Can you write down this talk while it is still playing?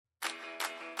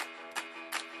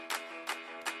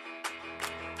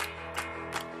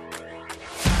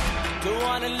Don't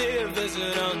wanna live as an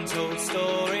untold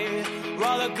story.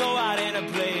 Rather go out in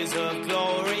a blaze of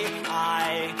glory.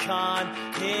 I can't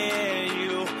hear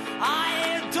you.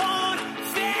 I don't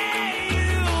fear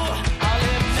you. I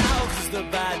live now 'cause the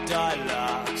bad die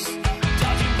last.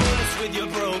 Dodging bullets with your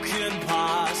broken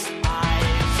past. I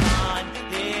can't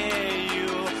hear you.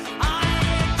 I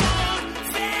don't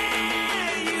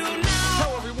fear you now.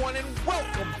 Hello, everyone, and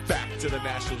welcome back to the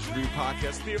Nationals Review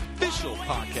Podcast, the official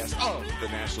podcast of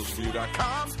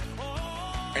thenationalsreview.com.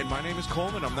 And my name is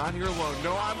Coleman. I'm not here alone.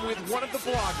 No, I'm with one of the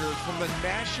bloggers from the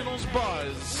Nationals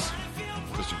Buzz,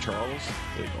 Mr. Charles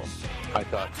Fleegle.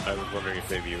 I was wondering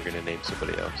if maybe you were going to name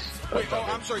somebody else. Wait,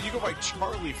 I'm sorry. You go by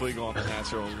Charlie Fleegle on the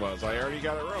Nationals Buzz. I already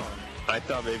got it wrong. I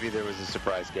thought maybe there was a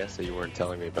surprise guest that you weren't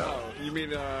telling me about. Oh, you mean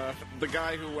the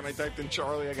guy who, when I typed in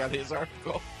Charlie, I got his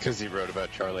article? Because he wrote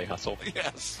about Charlie Hustle.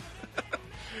 Yes.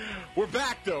 We're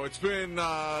back, though. It's been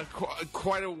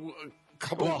quite a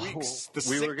couple of weeks. The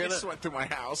sickness went through my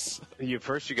house. You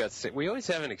got sick. We always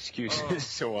have an excuse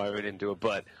as to why we didn't do it.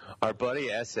 But our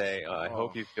buddy S.A., I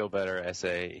hope you feel better,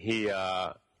 S.A.,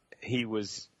 he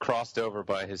was crossed over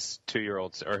by his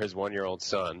 2-year-old or his 1-year-old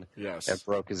son. Yes. And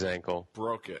broke his ankle.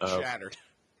 Broke it. Shattered.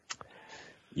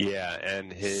 Yeah,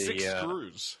 and his 6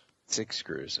 screws. 6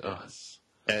 screws. Yes.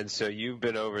 And so you've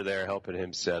been over there helping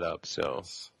him set up. So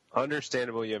Yes.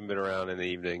 Understandable you haven't been around in the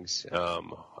evenings.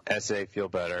 S.A., feel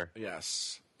better.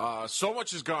 Yes. So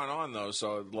much has gone on, though,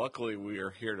 so luckily we are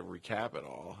here to recap it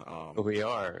all. We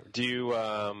are. Do you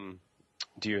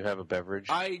have a beverage?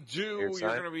 I do. You're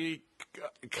going to be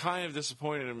kind of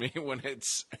disappointed in me when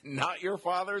it's not your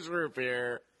father's root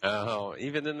beer. Oh,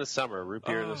 even in the summer, root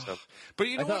beer in the summer. But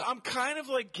you know what? I'm kind of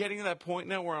like getting to that point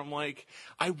now where I'm like,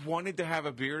 I wanted to have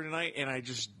a beer tonight, and I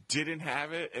just didn't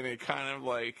have it, and it kind of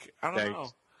like, I don't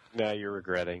know. Now you're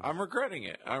regretting. I'm regretting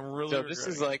it. I'm really regretting it. So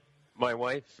this is like, my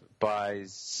wife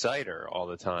buys cider all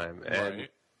the time, and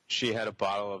she had a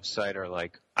bottle of cider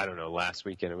like, I don't know, last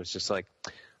weekend. It was just like,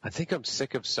 I think I'm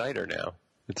sick of cider now.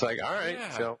 It's like, all right,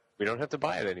 so we don't have to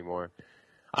buy it anymore.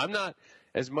 I'm not,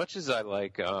 as much as I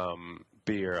like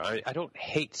beer, I don't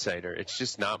hate cider. It's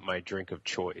just not my drink of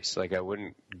choice. Like, I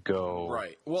wouldn't go.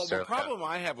 Right. Well, the problem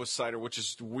I have with cider, which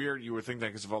is weird, you would think that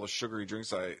because of all the sugary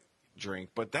drinks I drink,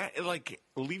 but that, it like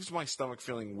leaves my stomach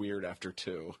feeling weird after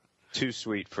 2. Too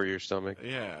sweet for your stomach.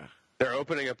 Yeah. They're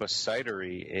opening up a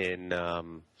cidery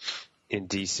in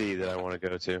D.C. that I want to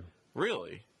go to.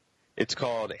 Really? It's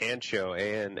called Anxo,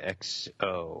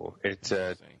 A-N-X-O. It's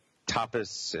a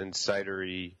tapas and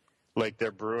cidery. Like,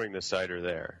 they're brewing the cider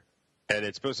there. And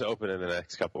it's supposed to open in the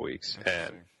next couple weeks.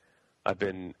 And I've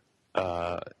been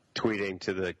tweeting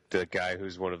to the guy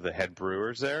who's one of the head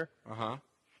brewers there. Uh-huh.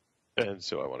 And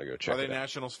so I want to go check it out. Are they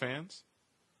Nationals fans?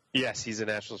 Yes, he's a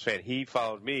Nationals fan. He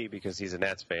followed me because he's a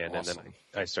Nats fan, Awesome. and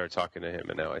then I started talking to him,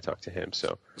 and now I talk to him.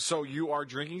 So you are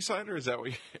drinking cider? Is that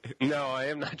what you... No, I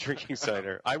am not drinking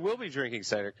cider. I will be drinking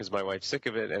cider because my wife's sick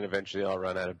of it, and eventually I'll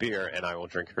run out of beer, and I will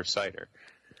drink her cider.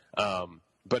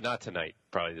 But not tonight,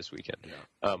 probably this weekend.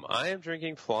 Yeah. I am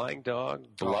drinking Flying Dog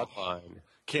Bloodline.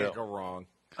 Can't go wrong.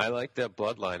 I like the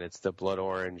Bloodline. It's the blood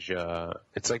orange.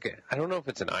 It's like I don't know if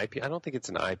it's an IPA. I don't think it's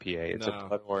an IPA. It's a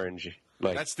blood orange.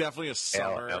 Like, that's definitely a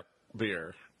summer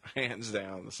beer, hands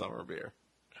down. The summer beer.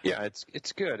 Yeah,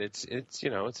 it's good. It's it's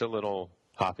a little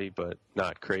hoppy, but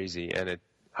not crazy. And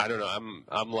I don't know.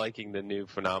 I'm liking the new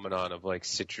phenomenon of like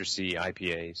citrusy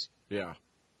IPAs. Yeah,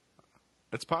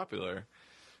 it's popular.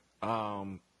 I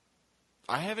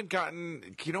haven't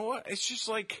gotten. You know what? It's just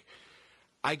like.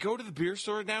 I go to the beer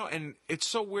store now, and it's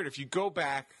so weird. If you go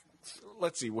back,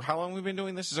 let's see, how long have we been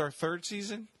doing this? Is our 3rd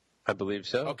season? I believe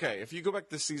so. Okay, if you go back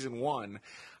to season 1,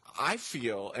 I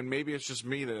feel, and maybe it's just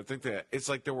me that I think that it's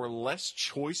like there were less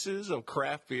choices of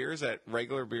craft beers at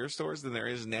regular beer stores than there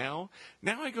is now.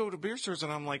 Now I go to beer stores,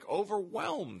 and I'm like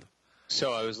overwhelmed.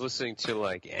 So I was listening to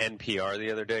like NPR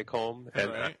the other day, Colm,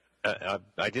 and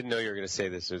I didn't know you were going to say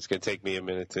this, so it's going to take me a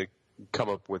minute to come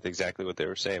up with exactly what they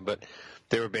were saying, but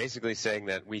they were basically saying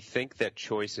that we think that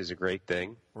choice is a great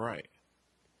thing. Right.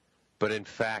 But in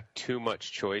fact, too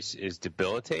much choice is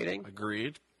debilitating.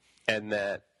 Agreed. And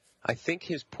that I think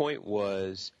his point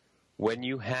was when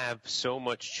you have so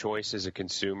much choice as a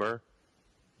consumer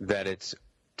that it's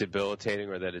debilitating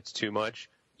or that it's too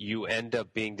much, you end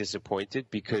up being disappointed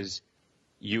because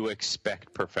you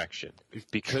expect perfection.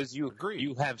 Because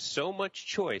you have so much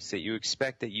choice that you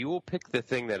expect that you will pick the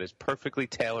thing that is perfectly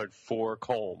tailored for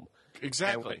Colm.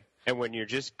 Exactly. And when you're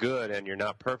just good and you're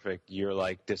not perfect, you're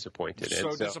like disappointed.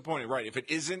 So disappointed, right. If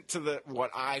it isn't to what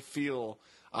I feel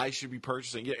I should be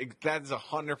purchasing, yeah, that is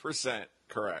 100%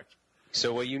 correct.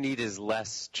 So what you need is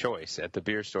less choice at the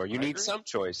beer store. You need some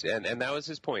choice, and that was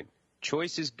his point.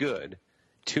 choice is good.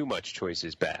 Too much choice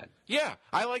is bad. Yeah,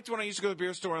 I liked when I used to go to the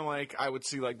beer store and like I would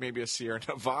see like maybe a Sierra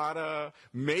Nevada,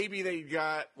 maybe they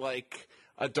got like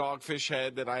a Dogfish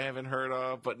Head that I haven't heard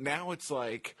of, but now it's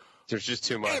like there's just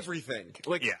too much. Everything.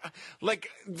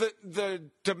 Like the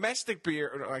domestic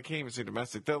beer, I can't even say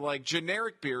domestic. The like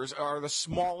generic beers are the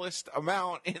smallest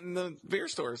amount in the beer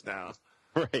stores now.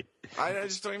 Right. I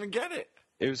just don't even get it.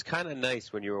 It was kind of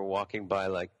nice when you were walking by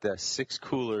like the 6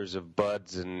 coolers of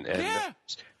Buds and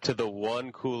to the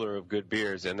 1 cooler of good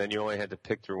beers, and then you only had to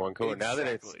pick through 1 cooler.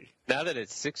 Exactly. Now that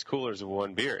it's 6 coolers of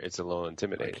 1 beer, it's a little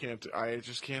intimidating. I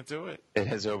just can't do it. It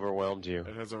has overwhelmed you.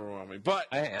 It has overwhelmed me. But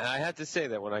I have to say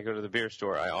that when I go to the beer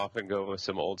store, I often go with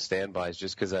some old standbys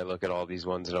just because I look at all these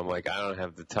ones and I'm like, I don't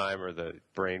have the time or the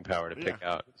brain power to pick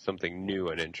out something new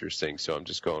and interesting, so I'm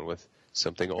just going with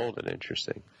something old and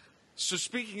interesting. So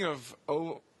speaking of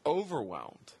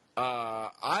overwhelmed,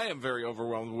 I am very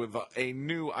overwhelmed with a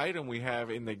new item we have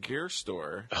in the gear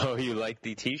store. Oh, you like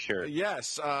the T-shirt?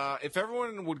 Yes. If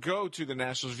everyone would go to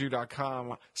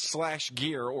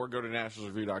thenationalsreview.com/gear or go to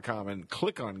nationalsreview.com and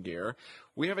click on gear,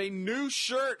 we have a new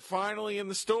shirt finally in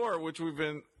the store, which we've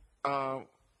been...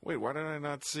 wait, why did I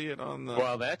not see it on the...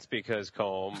 Well, that's because,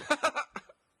 Colm...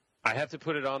 I have to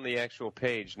put it on the actual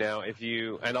page now.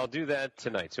 And I'll do that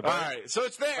tonight. So all right, so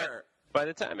it's there. By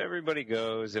the time everybody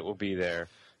goes, it will be there.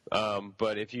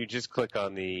 But if you just click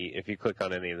on any of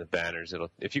the banners,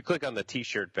 if you click on the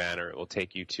T-shirt banner, it will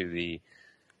take you to the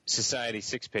Society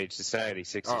 6 page. Society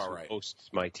 6 hosts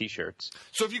my T-shirts.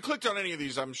 So if you clicked on any of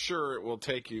these, I'm sure it will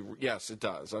take you. Yes, it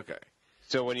does. Okay.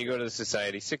 So when you go to the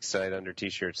Society 6 site under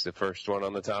T-shirts, the first one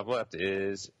on the top left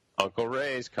is Uncle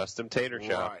Ray's Custom Tater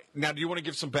Shop. Right. Now, do you want to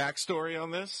give some backstory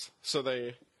on this? So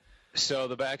the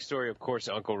backstory, of course,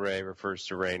 Uncle Ray refers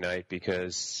to Ray Knight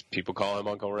because people call him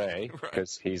Uncle Ray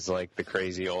because he's like the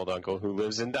crazy old uncle who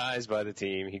lives and dies by the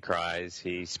team. He cries,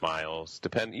 he smiles.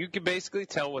 You can basically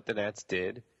tell what the Nats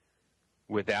did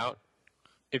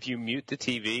if you mute the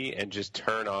TV and just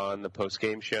turn on the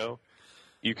post-game show,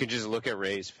 you can just look at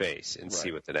Ray's face and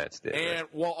see what the Nats did. And,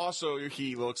 well, also,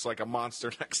 he looks like a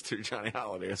monster next to Johnny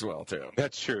Holiday as well, too.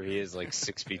 That's true. He is like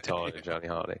 6 feet taller than Johnny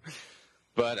Holiday.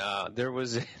 But there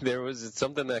was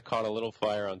something that caught a little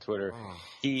fire on Twitter.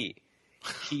 He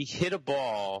hit a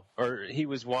ball, or he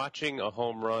was watching a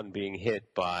home run being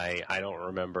hit by I don't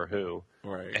remember who.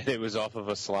 Right. And it was off of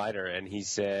a slider, and he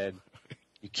said,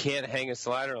 "You can't hang a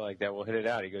slider like that. We'll hit it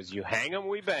out." He goes, "You hang them,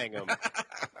 we bang them."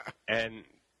 And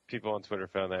people on Twitter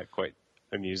found that quite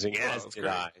amusing, as did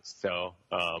I. So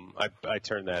I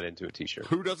turned that into a T-shirt.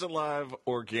 Who doesn't love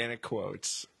organic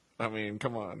quotes? I mean,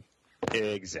 come on.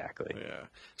 Exactly. Yeah.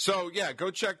 So,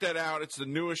 go check that out. It's the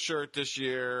newest shirt this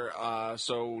year.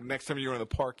 So next time you're in the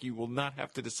park, you will not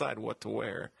have to decide what to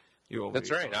wear. That's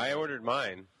right. I ordered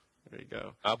mine. There you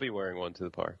go. I'll be wearing one to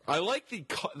the park. I like the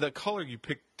color you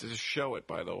picked to show it,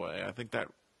 by the way. I think that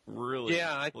really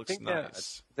looks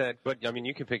nice. But I mean,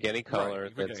 you can pick any color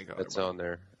that's on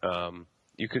there.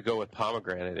 You could go with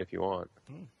pomegranate if you want,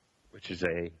 which is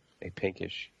a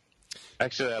pinkish.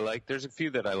 Actually, there's a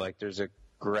few that I like. There's a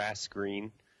grass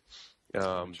green.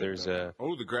 The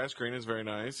grass green is very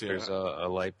nice. Yeah. There's a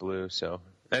light blue. So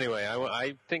anyway,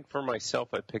 I think for myself,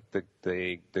 I picked the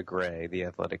gray, the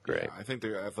athletic gray. Yeah, I think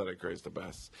the athletic gray is the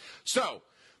best. So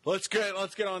let's get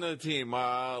on to the team.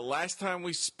 Last time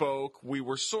we spoke, we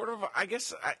were sort of, I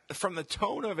guess, from the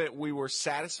tone of it, we were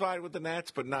satisfied with the Nats,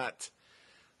 but not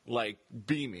like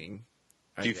beaming.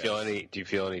 Do you feel any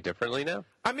differently now?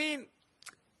 I mean,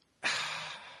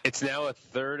 it's now a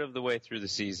third of the way through the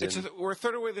season. We're a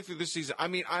third of the way through the season. I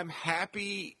mean, I'm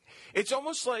happy. It's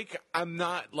almost like I'm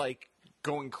not like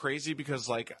going crazy because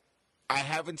like I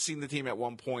haven't seen the team at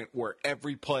one point where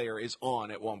every player is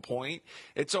on at one point.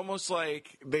 It's almost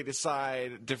like they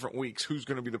decide different weeks who's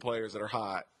going to be the players that are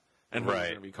hot and who's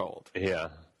going to be cold. Yeah.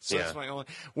 So that's my only.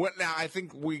 Now I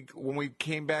think when we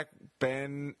came back,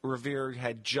 Ben Revere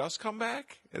had just come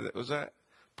back. Was that?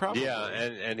 Probably. Yeah,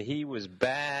 and he was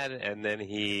bad, and then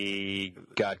he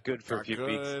got good for a few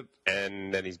weeks,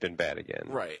 and then he's been bad again.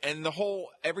 Right, and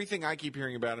everything I keep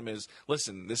hearing about him is,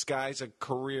 listen, this guy's a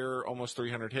career almost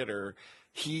 300 hitter.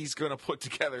 He's going to put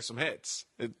together some hits.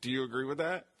 Do you agree with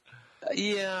that?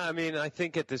 Yeah, I mean, I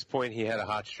think at this point he had a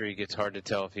hot streak. It's hard to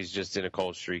tell if he's just in a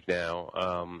cold streak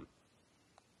now.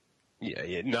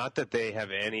 Not that they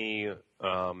have any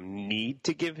need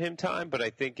to give him time, but I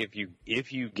think if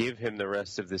you give him the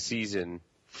rest of the season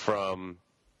from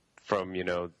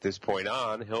this point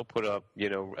on, he'll put up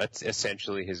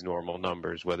essentially his normal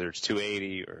numbers, whether it's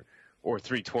 280 or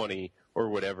 320 or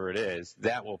whatever it is.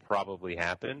 That will probably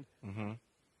happen. Mm-hmm.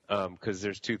 because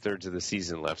there's 2/3 of the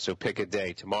season left. So pick a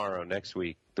day, tomorrow, next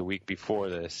week, the week before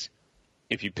this.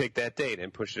 If you pick that date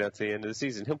and push it out to the end of the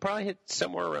season, he'll probably hit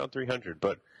somewhere around 300.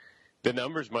 But the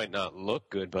numbers might not look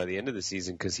good by the end of the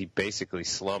season because he basically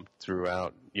slumped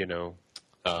throughout,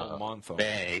 a month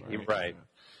May. Right. Yeah.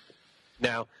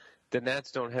 Now, the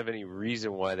Nats don't have any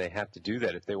reason why they have to do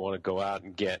that if they want to go out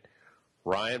and get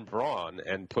Ryan Braun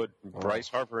and put Bryce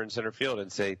Harper in center field and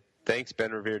say, thanks,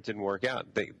 Ben Revere, it didn't work out.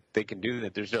 They can do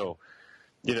that. There's no,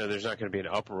 there's not going to be an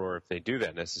uproar if they do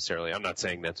that necessarily. I'm not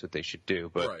saying that's what they should do,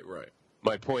 but right.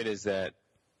 My point is that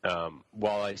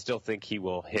while I still think he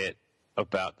will hit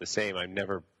about the same, I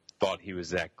never thought he was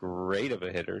that great of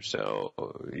a hitter. So,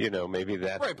 maybe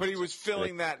that. Right, but he was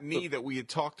filling that need that we had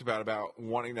talked about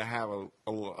wanting to have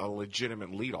a legitimate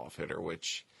leadoff hitter,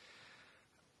 which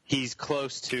he's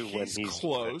close to when he's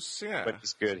close, good. Yeah. But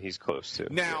he's good, he's close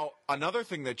to. Now, another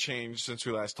thing that changed since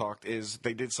we last talked is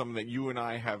they did something that you and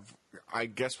I have, I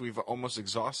guess we've almost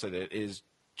exhausted it, is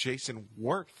Jason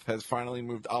Worth has finally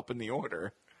moved up in the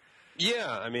order.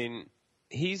 Yeah, I mean,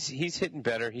 he's hitting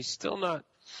better. He's still not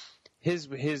his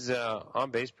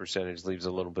on base percentage leaves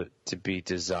a little bit to be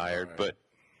desired, right. But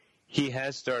he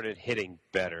has started hitting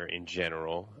better in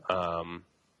general,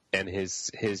 and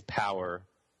his power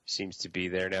seems to be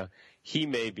there now. He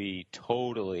may be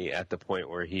totally at the point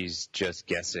where he's just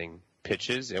guessing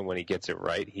pitches, and when he gets it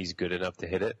right, he's good enough to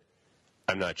hit it.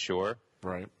 I'm not sure.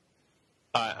 Right.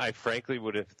 I frankly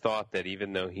would have thought that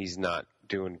even though he's not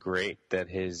doing great, that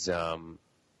his on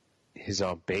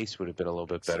base would have been a little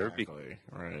bit better. Exactly.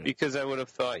 Right. Because I would have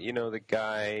thought, the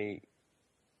guy.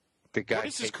 What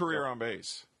is his career on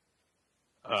base?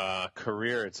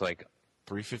 Career, it's like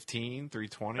 315,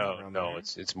 320. No,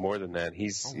 it's more than that.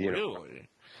 He's really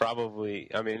probably.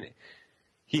 I mean,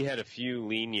 he had a few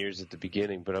lean years at the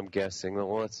beginning, but I'm guessing. Well,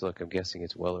 let's look. I'm guessing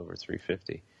it's well over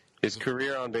 350. His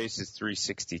career on base is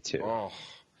 362. Oh,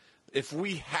 if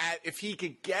he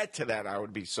could get to that, I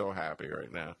would be so happy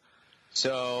right now.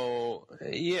 So,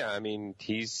 yeah, I mean,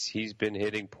 he's been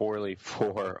hitting poorly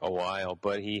for a while,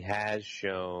 but he has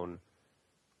shown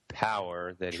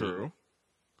power that True.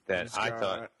 I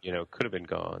thought, could have been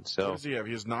gone. So what does he have?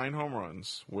 He has 9 home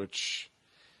runs, which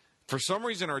for some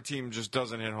reason our team just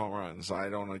doesn't hit home runs. I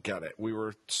don't get it. We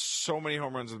were so many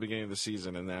home runs at the beginning of the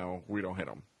season, and now we don't hit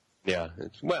them. Yeah,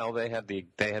 they had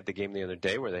the game the other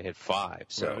day where they hit 5.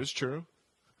 So that is true.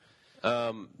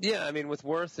 Yeah, I mean, with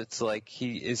Worth, it's like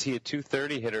is he a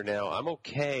 230 hitter now? I'm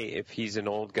okay if he's an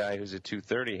old guy who's a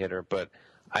 230 hitter, but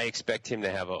I expect him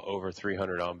to have over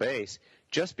 300 on base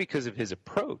just because of his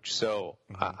approach. So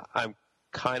I'm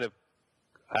kind of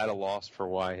at a loss for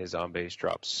why his on base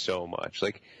drops so much.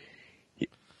 Like,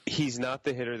 he's not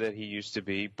the hitter that he used to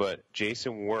be, but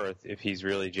Jason Worth, if he's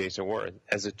really Jason Worth,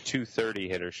 as a 230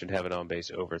 hitter, should have an on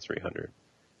base over 300.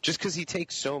 Just because he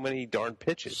takes so many darn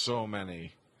pitches. So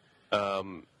many.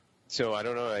 So I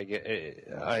don't know.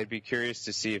 I'd be curious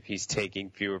to see if he's getting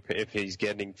fewer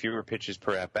pitches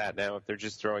per at bat now. If they're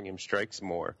just throwing him strikes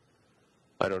more,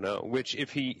 I don't know. Which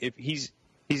if he's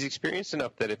experienced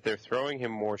enough that if they're throwing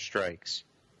him more strikes,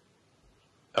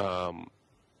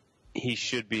 he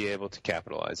should be able to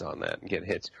capitalize on that and get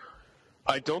hits.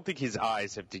 I don't think his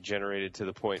eyes have degenerated to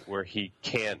the point where he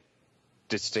can't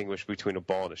distinguish between a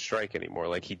ball and a strike anymore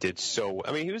like he did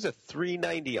he was a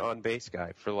 390 on base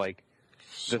guy for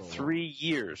the 3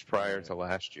 years prior to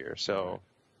last year. So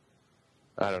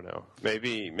I don't know.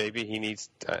 Maybe he needs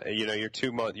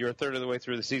you're a third of the way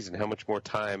through the season. How much more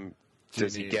time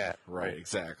does he get? Right,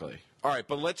 exactly. All right,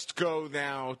 but let's go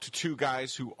now to 2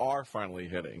 guys who are finally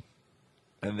hitting.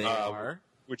 And they are?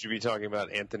 Would you be talking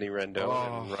about Anthony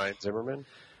Rendon and Ryan Zimmerman?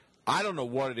 I don't know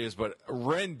what it is, but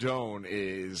Rendon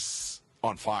is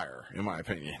on fire, in my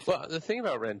opinion. Well, the thing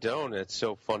about Rendon that's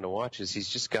so fun to watch is he's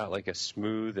just got like a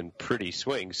smooth and pretty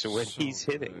swing. So when he's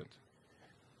hitting,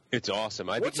 it's awesome.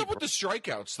 What's up with the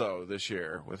strikeouts, though, this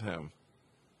year with him?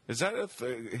 Is that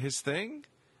his thing?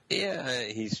 Yeah,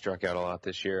 he struck out a lot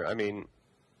this year. I mean,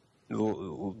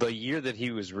 the year that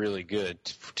he was really good,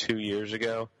 2 years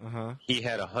ago, he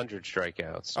had 100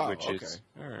 strikeouts, which is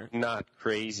not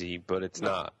crazy, but it's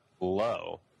not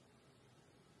low.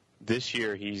 This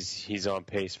year he's on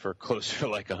pace for closer to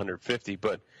like 150,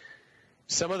 but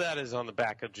some of that is on the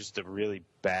back of just a really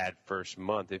bad first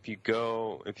month. If you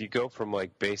go from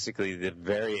like basically the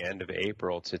very end of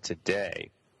April to today,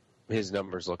 his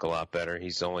numbers look a lot better.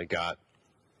 He's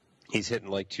hitting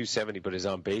like 270, but his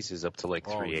on base is up to like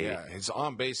 380. Yeah, his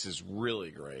on base is really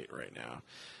great right now.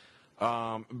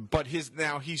 But he's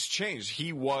changed.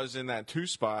 He was in that 2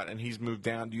 spot, and he's moved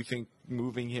down. Do you think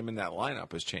moving him in that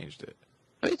lineup has changed it?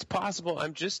 It's possible.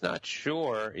 I'm just not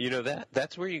sure.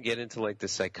 That's where you get into like the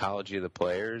psychology of the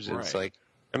players. It's Right. like,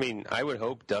 I mean, I would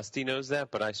hope Dusty knows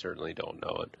that, but I certainly don't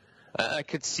know it. I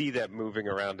could see that moving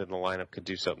around in the lineup could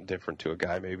do something different to a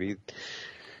guy. Maybe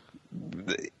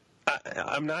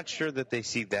I'm not sure that they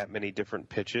see that many different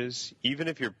pitches. Even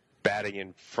if you're batting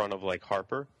in front of like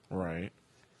Harper, Right.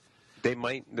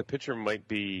 the pitcher might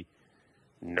be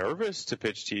nervous to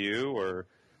pitch to you, or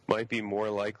might be more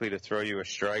likely to throw you a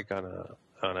strike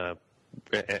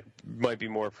might be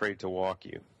more afraid to walk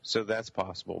you. So that's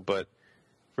possible. But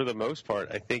for the most part,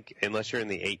 I think unless you're in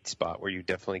the 8th spot where you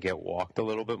definitely get walked a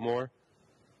little bit more,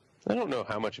 I don't know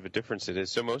how much of a difference it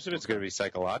is. So most of it's going to be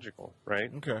psychological,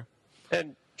 right? Okay.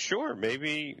 And sure,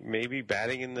 maybe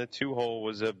batting in the 2-hole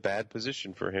was a bad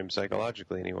position for him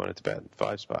psychologically, and he wanted to bat in the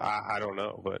 5 spot. I don't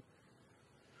know, but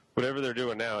whatever they're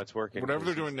doing now, it's working. Whatever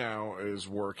they're doing now is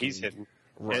working. He's hitting.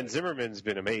 Right. And Zimmerman's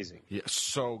been amazing. Yeah,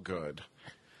 so good.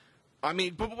 I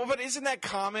mean, but isn't that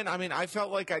common? I mean, I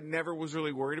felt like I never was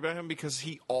really worried about him because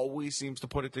he always seems to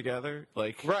put it together.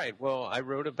 Like, Right. Well, I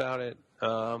wrote about it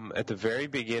at the very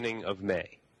beginning of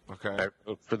May. okay,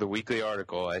 For the weekly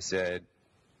article, I said,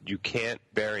 you can't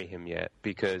bury him yet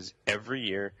because every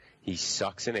year he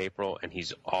sucks in April and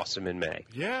he's awesome in May.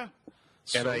 yeah,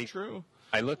 so And true.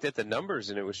 I looked at the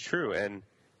numbers and it was true. And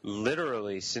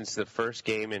literally since the first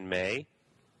game in May,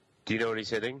 do you know what he's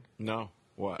hitting? No,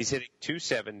 what? He's hitting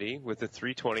 270 with a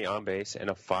 320 on base and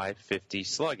a 550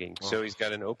 slugging. So he's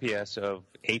got an OPS of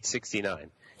 869.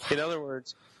 In other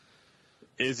words,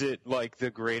 is it like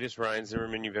the greatest Ryan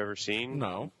Zimmerman you've ever seen?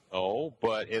 No, Oh,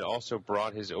 but it also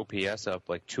brought his OPS up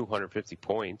like 250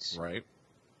 points. right?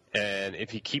 And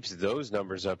if he keeps those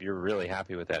numbers up, you're really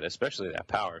happy with that, especially that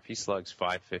power. If he slugs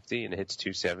 550 and hits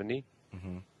 270,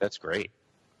 that's great.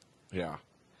 Yeah.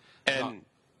 And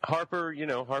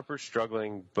Harper's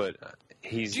struggling, but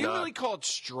he's Do you not. really call it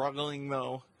struggling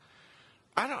though?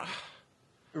 I don't.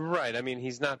 Right. I mean,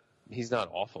 he's not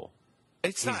awful.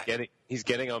 It's not. He's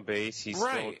getting on base. He's still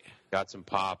Right. got some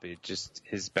pop. It just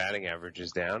his batting average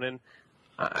is down, and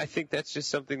I think that's just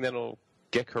something that'll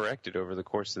get corrected over the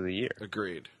course of the year.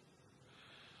 Agreed.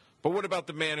 But what about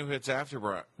the man who hits after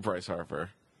Bryce Harper?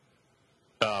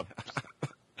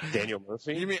 Daniel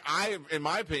Murphy. You mean in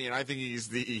my opinion, I think he's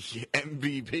the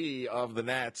MVP of the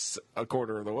Nats a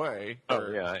quarter of the way.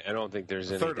 Oh yeah, I don't think there's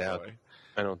any third of the doubt. way.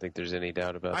 I don't think there's any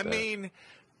doubt about I that. mean,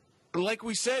 like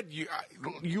we said,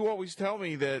 you always tell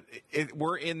me that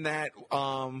we're in that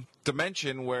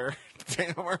dimension where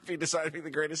Daniel Murphy decided to be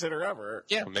the greatest hitter ever.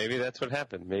 yeah, maybe that's what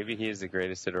happened. Maybe he is the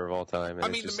greatest hitter of all time. And I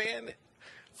mean, the man,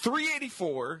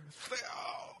 384,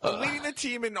 leading the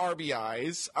team in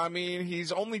RBIs. I mean,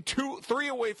 he's only 3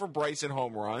 away from Bryce in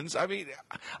home runs. I mean,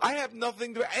 I have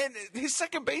nothing to. And his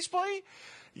second base play,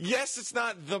 yes, it's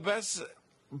not the best,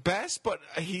 but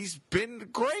he's been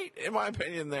great in my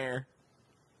opinion. There,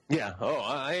 Yeah. Oh,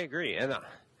 I agree. And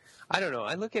I don't know.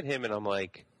 I look at him and I'm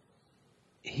like,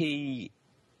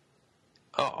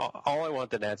 all I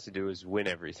want the Nats to do is win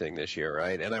everything this year,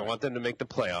 right? And I want them to make the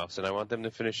playoffs, and I want them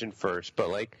to finish in first. But,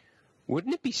 like,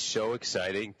 wouldn't it be so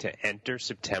exciting to enter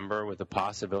September with the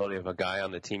possibility of a guy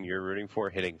on the team you're rooting for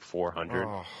hitting 400?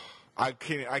 oh, I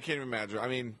can't even imagine. I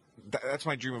mean, that's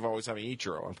my dream of always having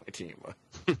Ichiro on my team.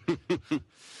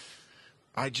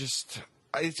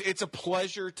 It's a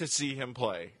pleasure to see him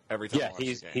play every time. Yeah, I watch the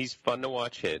game. he's fun to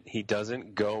watch hit. He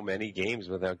doesn't go many games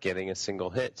without getting a single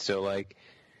hit. So, like,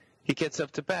 he gets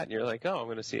up to bat, and you're like, oh, I'm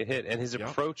going to see a hit. And his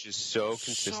approach is so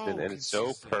consistent, and it's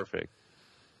so perfect.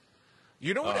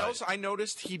 You know what else I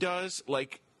noticed he does?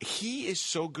 Like, he is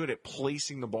so good at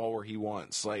placing the ball where he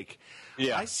wants. Like,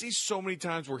 Yeah. I see so many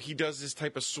times where he does this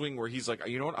type of swing where he's like,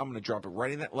 you know what, I'm going to drop it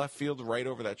right in that left field, right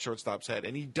over that shortstop's head.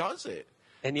 And he does it.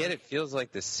 And yet it feels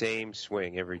like the same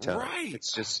swing every time. Right.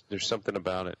 It's just, there's something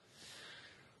about it.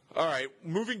 All right,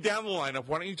 moving down the lineup,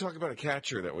 why don't you talk about a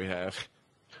catcher that we have?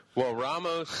 Well,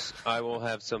 Ramos, I will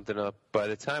have something up. By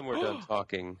the time we're done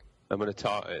talking, I'm going to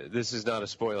talk. This is not a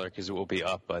spoiler because it will be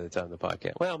up by the time the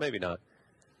podcast. Well, maybe not.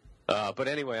 But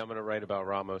anyway, I'm going to write about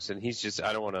Ramos, and he's just,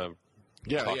 I don't want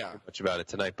to talk too much about it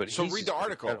tonight. But So he's read the just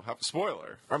article. incredible.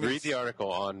 Spoiler. Read the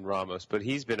article on Ramos, but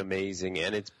he's been amazing,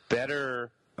 and it's better.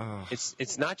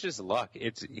 It's not just luck.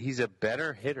 He's a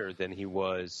better hitter than he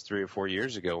was 3 or 4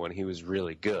 years ago when he was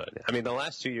really good. I mean, the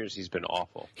last 2 years he's been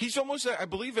awful. He's almost, I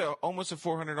believe, almost a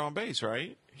 400 on base,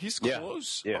 right? He's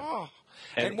close. Yeah. Oh.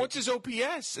 And what's his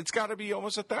OPS? It's got to be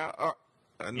almost 1,000.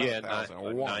 Yeah,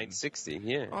 960.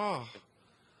 Yeah. Oh.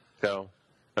 So,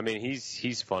 I mean,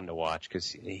 he's fun to watch because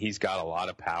he's got a lot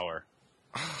of power.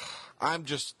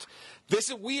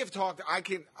 We have talked. I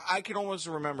can almost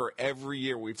remember every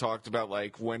year we've talked about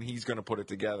like when he's going to put it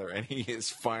together, and he has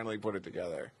finally put it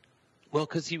together. Well,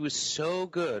 because he was so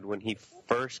good when he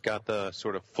first got the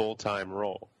sort of full-time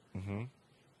role. Mm-hmm.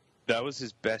 That was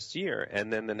his best year.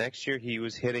 And then the next year he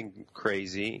was hitting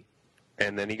crazy,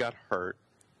 and then he got hurt.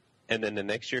 And then the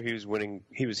next year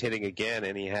he was hitting again,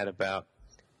 and he had about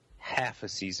half a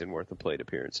season worth of plate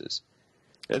appearances.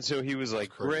 And so he was like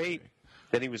great,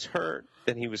 then he was hurt,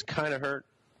 then he was kind of hurt,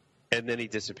 and then he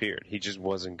disappeared. He just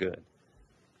wasn't good.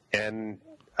 And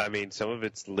I mean, some of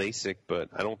it's LASIK, but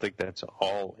I don't think that's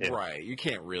all in. Right. You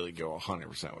can't really go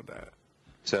 100% with that.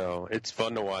 So it's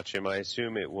fun to watch him. I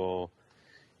assume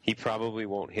he probably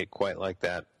won't hit quite like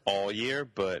that all year,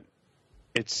 but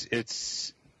it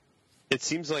seems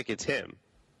like it's him,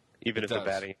 even if the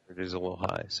batting average is a little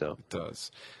high. So it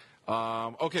does.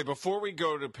 Okay, before we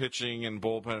go to pitching and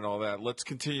bullpen and all that, let's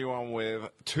continue on with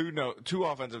two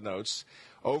offensive notes.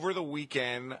 Over the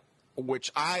weekend,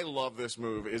 which I love this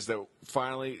move, is that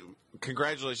finally,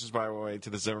 congratulations, by the way, to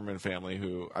the Zimmerman family,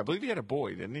 who I believe he had a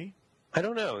boy, didn't he? I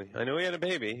don't know. I know he had a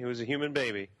baby. He was a human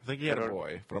baby. I think he had a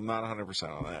boy, but I'm not 100%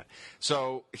 on that.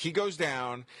 So he goes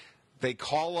down. They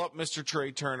call up Mr.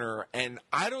 Trey Turner, and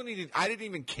I didn't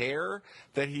even care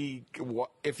that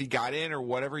if he got in or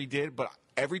whatever he did, but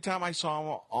every time I saw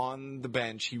him on the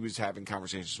bench, he was having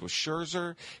conversations with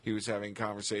Scherzer. He was having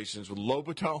conversations with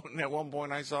Lobaton at one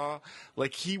point I saw.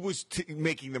 Like, he was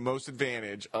making the most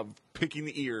advantage of picking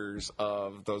the ears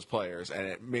of those players, and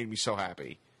it made me so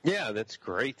happy. Yeah, that's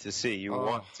great to see. You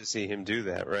want to see him do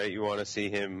that, right? You want to see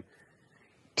him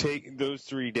take those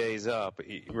 3 days up,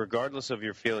 regardless of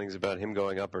your feelings about him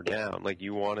going up or down. Like,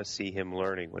 you want to see him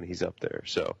learning when he's up there.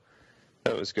 So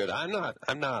that was good. I'm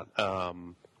not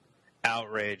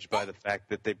outraged by the fact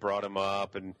that they brought him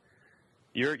up, and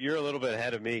you're a little bit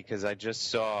ahead of me because I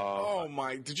just saw. Oh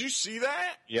my! Did you see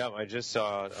that? Yeah, I just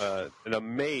saw an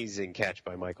amazing catch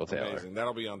by Michael Taylor. Amazing.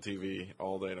 That'll be on TV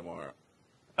all day tomorrow.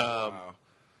 Wow.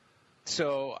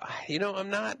 So,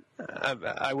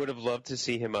 I would have loved to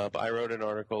see him up. I wrote an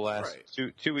article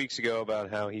two weeks ago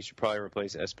about how he should probably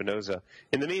replace Espinoza.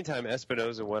 In the meantime,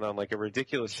 Espinoza went on like a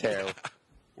ridiculous tear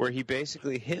where he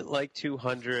basically hit like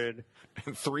 200.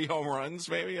 And 3 home runs,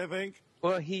 maybe, I think?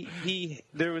 Well,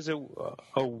 there was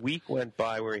a week went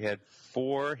by where he had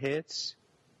 4 hits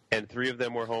and 3 of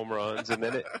them were home runs. And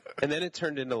then it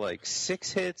turned into like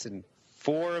 6 hits and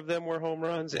 4 of them were home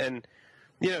runs. And,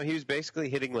 he was basically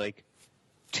hitting like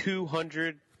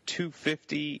 200,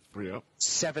 250,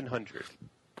 700.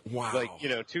 Wow. Like,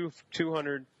 200,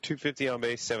 250 on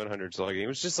base, 700 slugging. It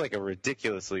was just like a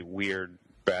ridiculously weird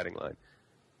batting line.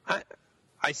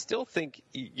 I still think,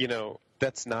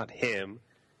 that's not him.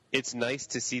 It's nice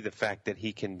to see the fact that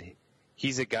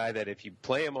he's a guy that if you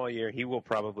play him all year, he will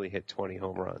probably hit 20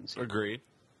 home runs. Agreed.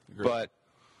 But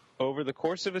over the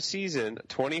course of a season,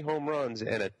 20 home runs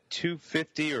and a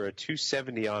 250 or a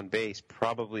 270 on base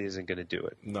probably isn't going to do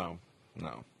it. No.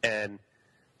 And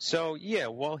so, yeah,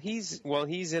 while he's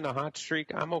in a hot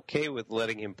streak, I'm okay with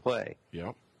letting him play.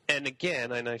 Yep. And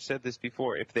again, and I've said this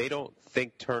before, if they don't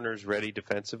think Turner's ready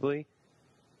defensively,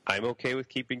 I'm okay with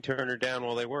keeping Turner down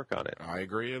while they work on it. I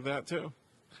agree with that, too.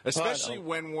 Especially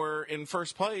when we're in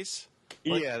first place.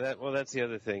 That's the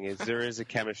other thing, is there is a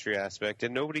chemistry aspect,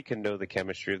 and nobody can know the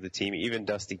chemistry of the team. Even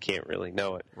Dusty can't really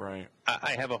know it. Right.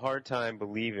 I have a hard time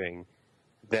believing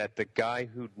that the guy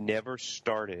who never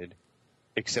started,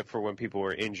 except for when people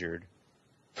were injured,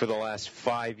 for the last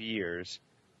 5 years,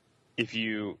 if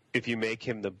you make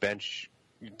him the bench,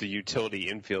 the utility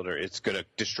infielder, it's going to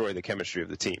destroy the chemistry of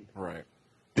the team. Right.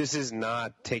 This is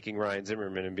not taking Ryan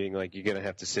Zimmerman and being like, you're going to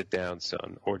have to sit down,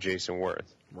 son, or Jason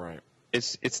Worth. Right.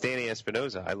 It's Danny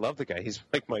Espinoza. I love the guy. He's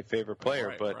like my favorite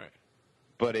player,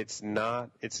 but it's not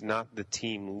the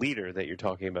team leader that you're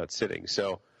talking about sitting.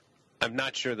 So I'm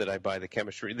not sure that I buy the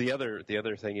chemistry. The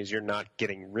other thing is you're not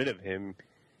getting rid of him.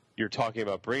 You're talking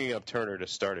about bringing up Turner to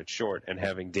start at short and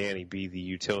having Danny be the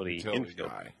utility infield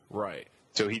guy. Right.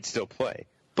 So he'd still play.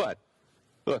 But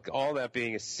look, all that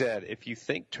being said, if you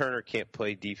think Turner can't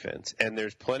play defense, and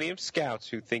there's plenty of scouts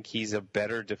who think he's a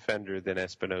better defender than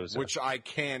Espinoza. Which I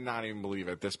cannot even believe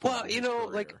at this point.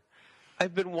 Well,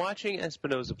 I've been watching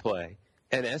Espinoza play,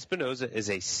 and Espinoza is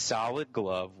a solid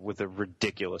glove with a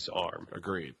ridiculous arm.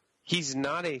 Agreed. He's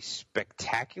not a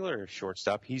spectacular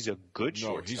shortstop. He's a good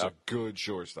shortstop. He's a good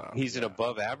shortstop. He's an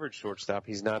above-average shortstop.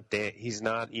 He's not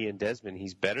Ian Desmond.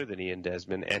 He's better than Ian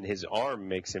Desmond, and his arm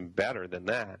makes him better than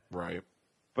that. Right.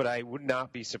 But I would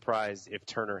not be surprised if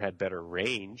Turner had better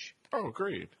range. Oh,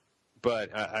 agreed.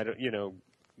 But I don't,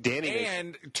 Danny.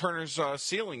 And Turner's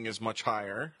ceiling is much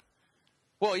higher.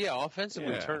 Well, yeah,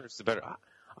 offensively, Yeah. Turner's the better.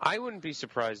 I wouldn't be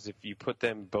surprised if you put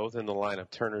them both in the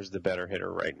lineup. Turner's the better hitter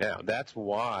right now. That's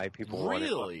why people want him.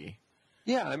 Really?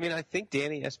 Yeah, I mean, I think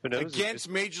Danny Espinosa Against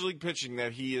Major League pitching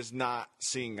that he is not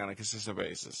seeing on a consistent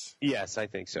basis. Yes, I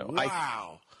think so.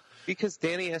 Wow. Because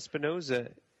Danny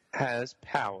Espinosa has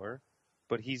power,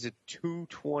 but he's a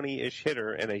 220-ish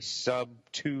hitter and a sub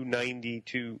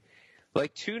 290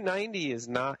 like 290 is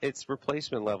not its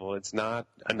replacement level. It's not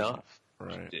enough.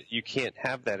 Right. You can't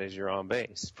have that as your on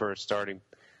base for a starting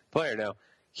player. Now,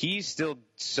 he's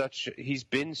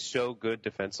been so good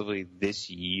defensively this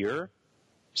year,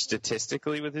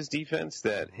 statistically with his defense,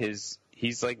 that he's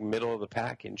like middle of the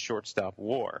pack in shortstop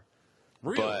WAR.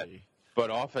 Really? But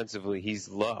offensively, he's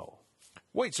low.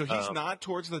 Wait, so he's not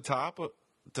towards the top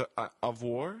of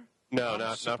WAR? No, I'm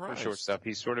not for surprised. shortstop.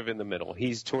 He's sort of in the middle.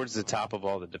 He's towards the top of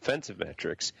all the defensive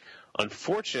metrics.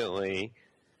 Unfortunately,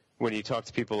 when you talk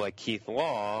to people like Keith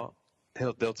Law,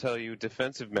 they'll tell you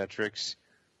defensive metrics.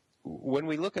 When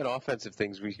we look at offensive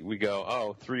things, we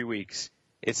go, 3 weeks.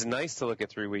 It's nice to look at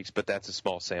 3 weeks, but that's a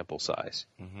small sample size.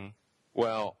 Mm-hmm.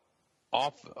 Well,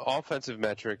 offensive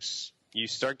metrics, you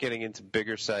start getting into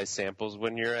bigger size samples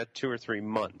when you're at 2 or 3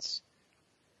 months.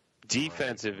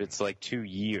 Defensive, it's like 2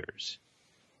 years.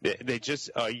 They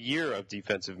just a year of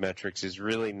defensive metrics is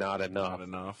really not enough. Not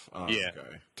enough? Oh, Yeah.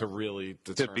 Okay. To really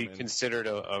To determine. be considered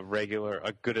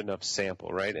a good enough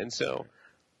sample, right? And so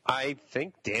I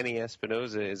think Danny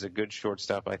Espinosa is a good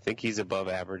shortstop. I think he's above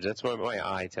average. That's what my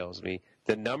eye tells me.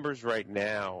 The numbers right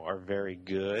now are very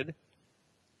good,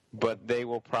 but they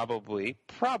will probably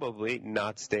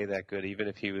not stay that good even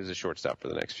if he was a shortstop for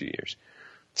the next few years.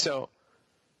 So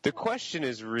the question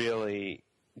is really,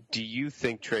 do you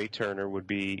think Trey Turner would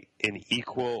be an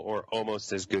equal or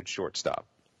almost as good shortstop?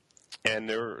 And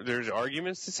there's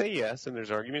arguments to say yes, and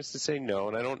there's arguments to say no,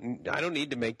 and I don't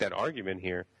need to make that argument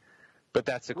here, but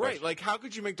that's the question. Right, like how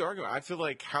could you make the argument? I feel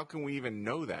like how can we even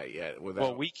know that yet? Without...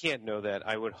 Well, we can't know that.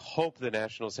 I would hope the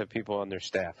Nationals have people on their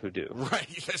staff who do. Right,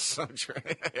 that's so true.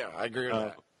 Yeah, I agree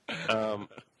with that.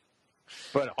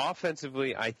 But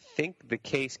offensively, I think the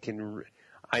case can.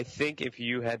 I think if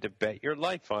you had to bet your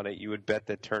life on it, you would bet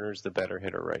that Turner's the better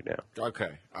hitter right now.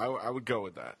 Okay, I would go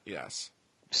with that. Yes.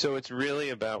 So it's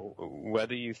really about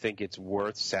whether you think it's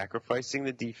worth sacrificing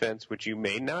the defense, which you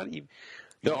may not even.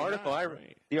 The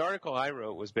article I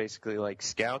wrote was basically like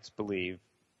scouts believe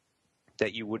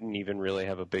that you wouldn't even really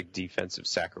have a big defensive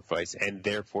sacrifice, and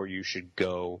therefore you should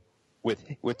go with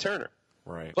Turner.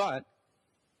 Right. But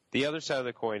the other side of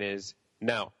the coin is,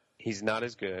 no, he's not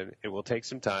as good. It will take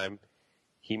some time.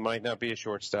 He might not be a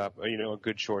shortstop, a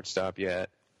good shortstop yet.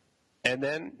 And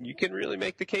then you can really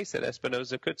make the case that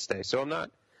Espinosa could stay. So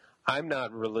I'm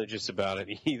not religious about it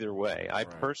either way. I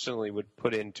personally would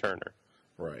put in Turner.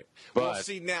 Right. But, well,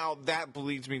 see, now that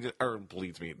leads me to the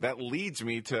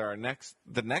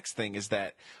next thing is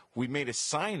that we made a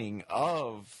signing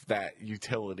of that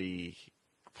utility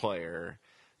player.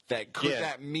 Could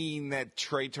that mean that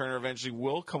Trey Turner eventually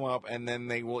will come up and then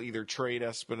they will either trade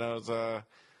Espinosa?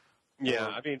 Yeah,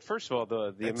 I mean, first of all,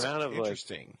 the amount of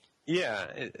interesting.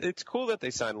 It's cool that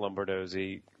they signed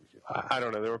Lombardozzi. I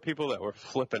don't know. There were people that were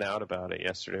flipping out about it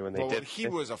yesterday when they did. He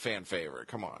was a fan favorite.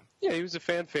 Come on. Yeah, he was a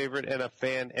fan favorite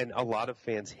and a lot of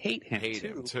fans hate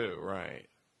him too. Right.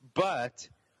 But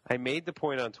I made the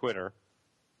point on Twitter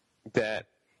that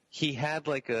he had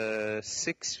like a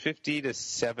 650 to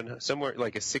 7, somewhere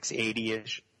like a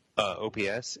 680-ish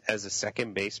OPS as a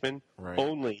second baseman,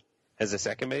 only as a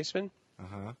second baseman.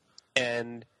 Uh-huh.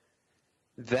 And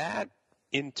that,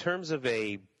 in terms of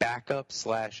a backup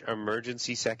 /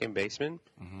 emergency second baseman,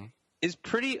 is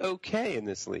pretty okay in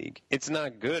this league. It's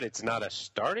not good. It's not a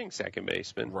starting second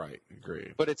baseman. Right,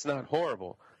 agreed. But it's not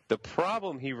horrible. The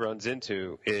problem he runs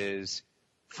into is,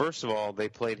 first of all, they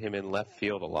played him in left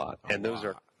field a lot. And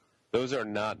those are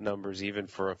not numbers even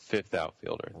for a fifth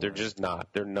outfielder. They're just not.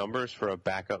 They're numbers for a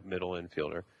backup middle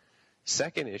infielder.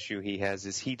 Second issue he has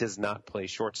is he does not play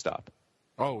shortstop.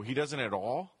 Oh, he doesn't at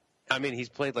all? I mean, he's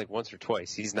played like once or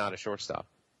twice. He's not a shortstop.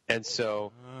 And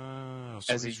so...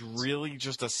 so he's really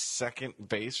just a second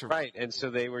base? Right, and so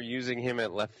they were using him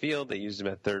at left field. They used him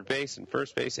at third base and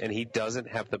first base, and he doesn't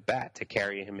have the bat to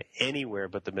carry him anywhere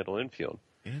but the middle infield.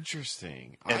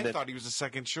 Interesting. I thought he was a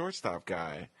second shortstop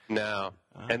guy. No.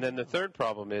 And then the third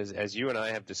problem is, as you and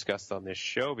I have discussed on this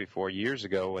show before years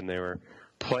ago when they were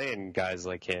playing guys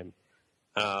like him,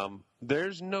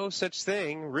 there's no such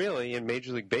thing really in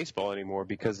Major League Baseball anymore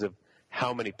because of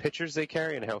how many pitchers they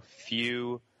carry and how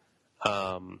few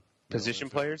position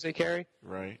players they carry.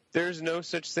 Right. There's no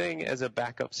such thing as a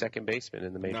backup second baseman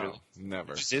in the Major League. No,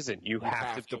 never. It just isn't. You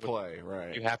have to play,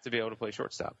 right. You have to be able to play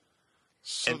shortstop.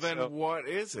 So then what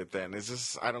is it then? Is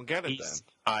this, I don't get it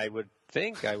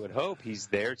then. I would hope he's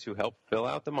there to help fill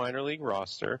out the minor league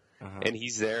roster, and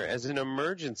he's there as an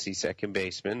emergency second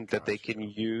baseman that they can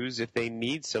use if they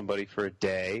need somebody for a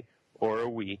day or a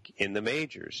week in the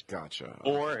majors. Gotcha.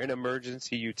 Or an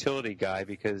emergency utility guy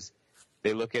because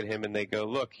they look at him and they go,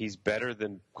 look, he's better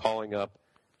than calling up,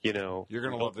 You're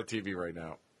going to love the TV right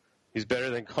now. He's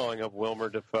better than calling up Wilmer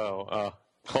Defoe.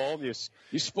 Cole,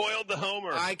 you spoiled the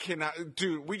homer. I cannot,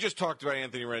 dude. We just talked about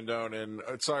Anthony Rendon, and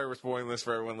sorry we're spoiling this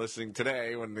for everyone listening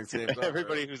today when the game's over.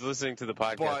 Everybody who's listening to the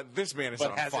podcast, but this man is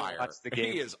on fire. The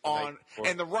game he is on,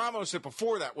 and the Ramos hit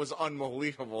before that was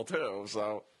unbelievable too.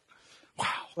 So,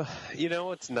 wow. You know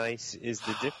what's nice is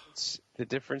the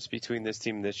difference between this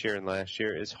team this year and last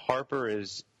year is Harper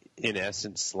is in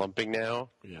essence slumping now.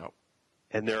 Yep.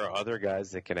 And there are other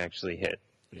guys that can actually hit.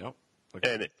 Yep.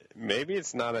 And maybe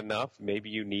it's not enough.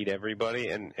 Maybe you need everybody.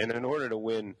 And in order to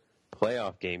win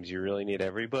playoff games, you really need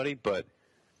everybody. But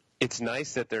it's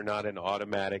nice that they're not an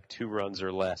automatic 2 runs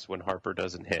or less when Harper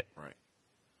doesn't hit. Right.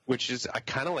 Which is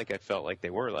kind of like I felt like they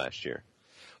were last year.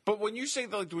 But when you say,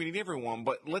 like, do we need everyone?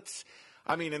 But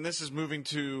and this is moving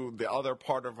to the other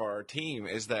part of our team,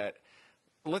 is that,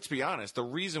 let's be honest, the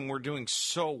reason we're doing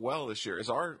so well this year is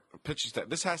our pitching staff.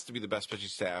 This has to be the best pitching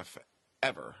staff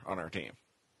ever on our team.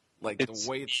 Like, the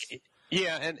way it's...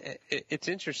 Yeah, and it's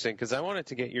interesting because I wanted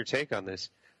to get your take on this.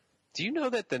 Do you know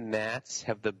that the Nats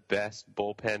have the best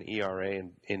bullpen ERA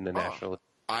in the National League?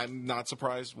 I'm not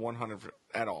surprised 100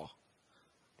 at all.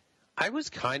 I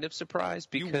was kind of surprised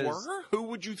because... You were? Who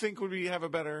would you think would have a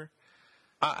better...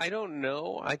 I don't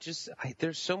know.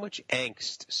 There's so much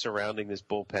angst surrounding this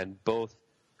bullpen, both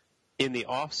in the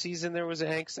offseason there was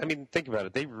angst. I mean, think about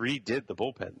it. They redid the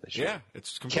bullpen this year. Yeah,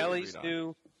 it's completely Kelly's redone.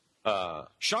 new.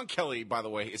 Sean Kelly, by the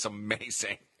way, is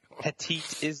amazing. Petit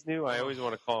is new. I always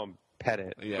want to call him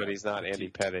Pettit, but he's not Petit. Andy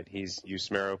Pettit. He's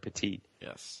Yusmeiro Petit.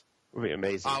 Yes. It would be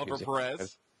amazing.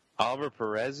 Oliver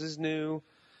Perez is new.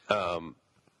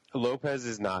 Lopez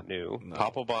is not new. No.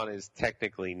 Papelbon is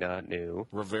technically not new.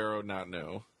 Rivero not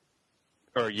new.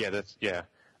 Or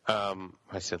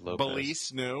I said Lopez.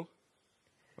 Belize new.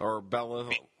 Or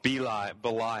Belial.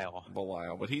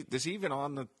 Belial. But is he even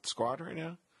on the squad right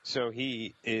now? So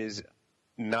he is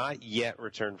not yet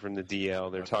returned from the DL.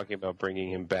 They're talking about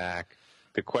bringing him back.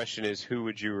 The question is, who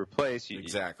would you replace?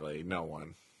 Exactly. No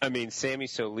one. I mean, Sammy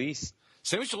Solis.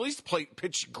 Sammy Solis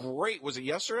pitched great. Was it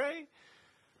yesterday?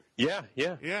 Yeah.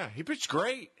 Yeah, he pitched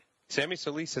great. Sammy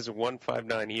Solis has a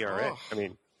 1.59 ERA. I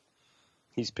mean,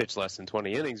 he's pitched less than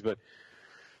 20 innings, but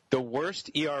the worst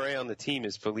ERA on the team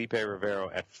is Felipe Rivero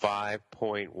at 5.19.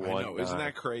 I know, isn't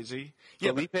that crazy?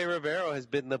 Felipe Rivero has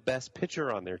been the best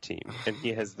pitcher on their team, and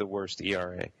he has the worst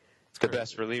ERA. The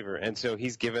best reliever, and so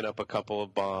he's given up a couple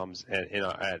of bombs.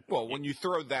 When you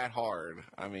throw that hard,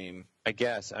 I mean, I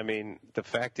guess. I mean, the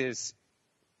fact is,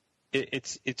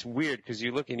 it's weird because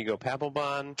you look and you go,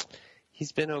 Papelbon,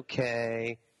 he's been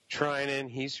okay. Trinan,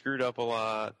 he screwed up a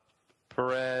lot.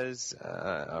 Perez,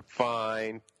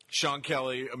 fine. Sean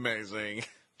Kelly, amazing.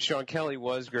 Sean Kelly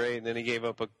was great, and then he gave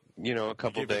up a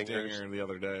couple dingers. Dinger the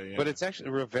other day. Yeah. But it's actually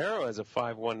Rivero has a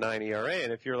 5.19 ERA,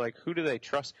 and if you're like, who do they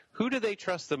trust? Who do they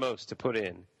trust the most to put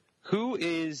in? Who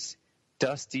is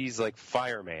Dusty's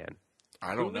fireman?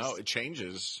 I don't know. It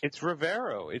changes. It's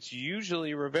Rivero. It's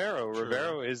usually Rivero. True.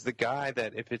 Rivero is the guy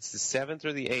that if it's the 7th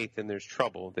or the 8th and there's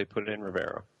trouble, they put in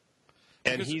Rivero.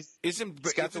 And isn't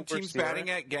teams batting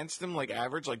against him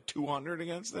average 200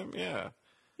 against them? Yeah.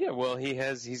 Yeah, well,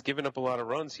 he's given up a lot of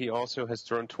runs. He also has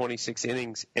thrown 26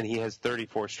 innings, and he has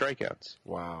 34 strikeouts.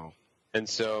 Wow. And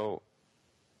so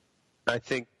I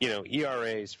think,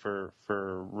 ERAs for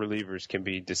relievers can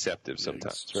be deceptive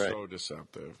sometimes, right? So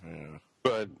deceptive, yeah.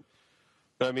 But,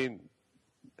 I mean,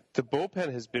 the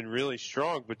bullpen has been really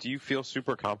strong, but do you feel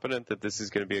super confident that this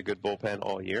is going to be a good bullpen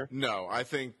all year? No, I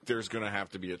think there's going to have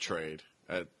to be a trade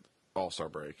at All-Star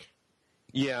break.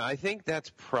 Yeah, I think that's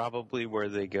probably where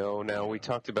they go. Now, we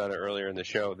talked about it earlier in the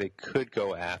show. They could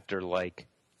go after,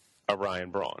 a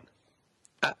Ryan Braun.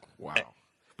 Wow.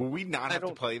 Will we not have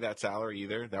to pay that salary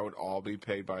either? That would all be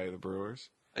paid by the Brewers?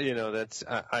 That's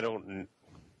I don't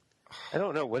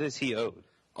know. What is he owed?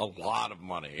 A lot of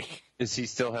money. Does he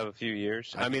still have a few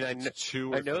years? I mean,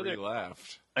 2 or 3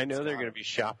 left. I know they're going to be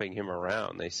shopping him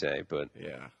around, they say, but...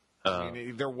 Yeah. I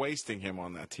mean, they're wasting him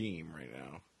on that team right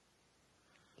now.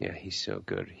 Yeah, he's so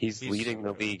good. He's leading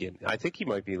the league. I think he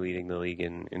might be leading the league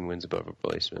in wins above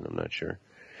replacement. I'm not sure.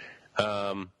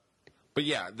 But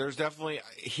yeah, there's definitely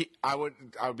I would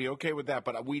be okay with that.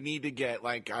 But we need to get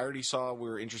I already saw we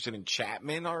were interested in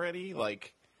Chapman already. I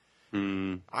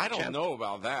don't know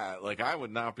about that. I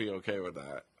would not be okay with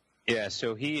that. Yeah,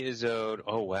 so he is owed.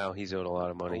 Oh wow, he's owed a lot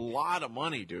of A money. lot of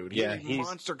money, dude. Yeah, He's a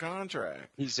monster contract.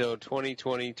 He's owed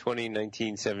 2020,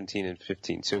 2019, 17, and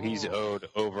 15. So he's owed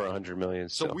over $100 million.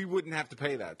 So we wouldn't have to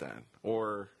pay that then,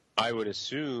 or I would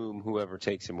assume whoever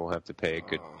takes him will have to pay a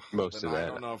good most of then that. I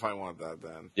don't know if I want that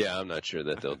then. Yeah, I'm not sure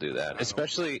that they'll do that.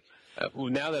 Especially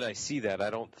now that I see that,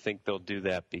 I don't think they'll do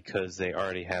that because they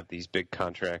already have these big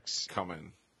contracts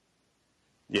coming.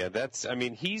 Yeah,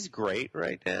 he's great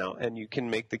right now, and you can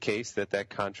make the case that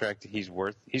contract he's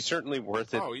certainly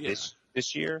worth it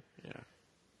this year. Yeah.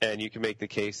 And you can make the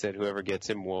case that whoever gets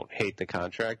him won't hate the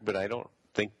contract, but I don't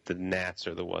think the Nats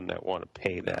are the one that want to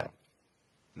pay that.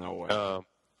 No way.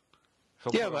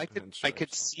 I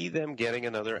could see them getting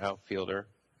another outfielder.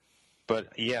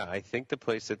 But, yeah, I think the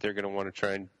place that they're going to want to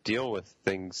try and deal with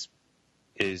things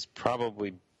is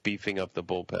probably beefing up the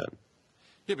bullpen.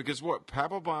 Yeah, because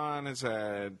Papelbon has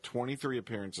had 23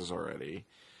 appearances already.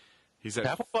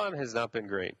 Papelbon has not been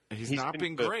great. He's not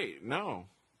been great, no.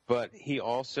 But he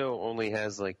also only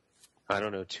has,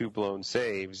 2 blown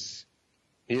saves.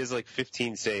 He has,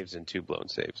 15 saves and 2 blown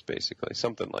saves, basically,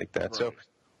 something like that. Right. So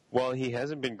while he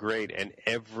hasn't been great, and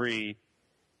every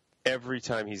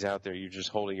time he's out there, you're just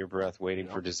holding your breath, waiting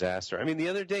for disaster. I mean, the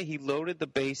other day he loaded the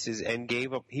bases and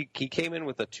gave up. He came in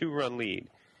with a 2-run lead.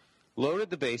 Loaded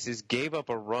the bases, gave up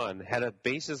a run, had a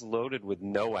bases loaded with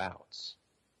no outs,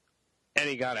 and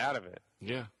he got out of it.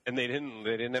 Yeah, and they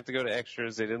didn't have to go to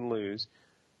extras. They didn't lose,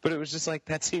 but it was just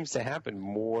that seems to happen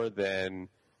more than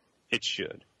it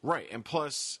should. Right, and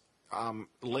plus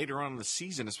later on in the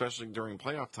season, especially during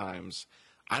playoff times,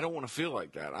 I don't want to feel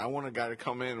like that. I want a guy to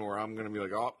come in where I'm going to be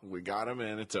like, oh, we got him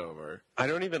in, it's over. I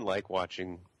don't even like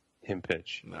watching him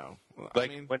pitch. No,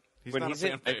 he's not a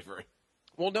fan favorite.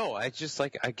 Well, no, I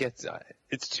get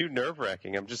it's too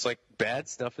nerve-wracking. I'm just bad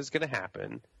stuff is going to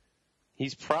happen.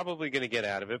 He's probably going to get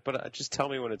out of it, but just tell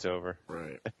me when it's over.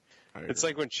 Right. It's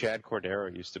like when Chad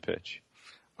Cordero used to pitch.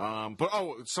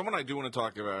 Someone I do want to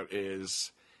talk about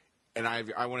is, and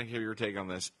I want to hear your take on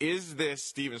this, is this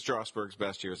Steven Strasburg's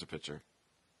best year as a pitcher?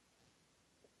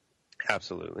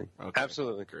 Absolutely. Okay.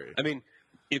 Absolutely. Great. I mean,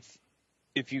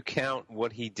 if you count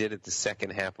what he did at the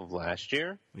second half of last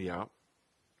year. Yeah.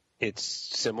 It's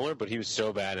similar, but he was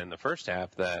so bad in the first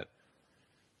half that,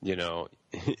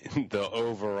 the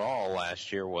overall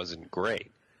last year wasn't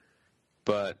great.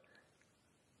 But,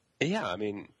 yeah, I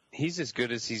mean, he's as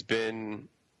good as he's been,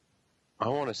 I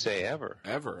want to say, ever.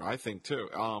 Ever, I think,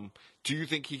 too. Do you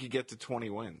think he could get to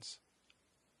 20 wins?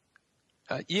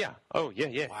 Yeah. Oh,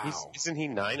 yeah. Wow. Isn't he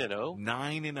 9-0?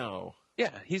 9-0.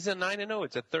 Yeah, he's a 9-0.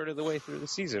 It's a third of the way through the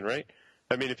season, right?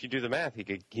 I mean, if you do the math,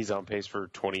 he's on pace for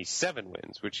 27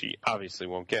 wins, which he obviously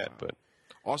won't get. But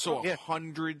also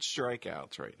 100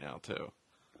 strikeouts right now, too.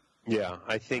 Yeah,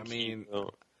 I think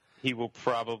he will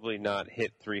probably not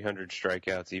hit 300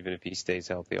 strikeouts even if he stays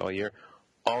healthy all year.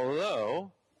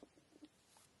 Although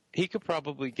he could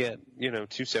probably get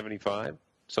 275,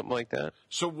 something like that.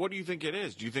 So what do you think it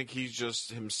is? Do you think he's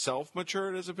just himself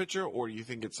matured as a pitcher, or do you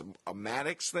think it's a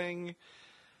Maddox thing?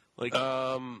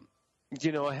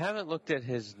 I haven't looked at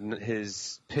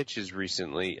his pitches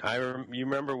recently. You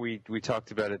remember we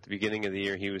talked about at the beginning of the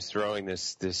year he was throwing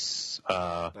this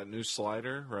that new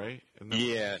slider, right?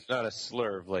 Yeah, not a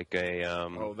slurve, like a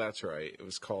oh, that's right. It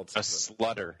was called a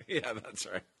slutter. Yeah, that's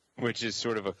right. Which is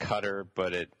sort of a cutter,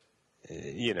 but it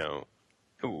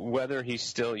whether he's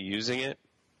still using it.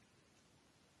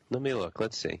 Let me look.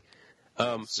 Let's see.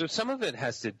 So some of it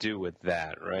has to do with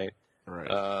that, right?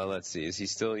 Right. Let's see. Is he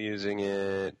still using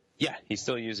it? Yeah, he's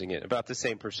still using it about the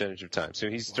same percentage of time. So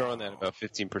he's throwing that about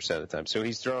 15% of the time. So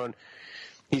he's throwing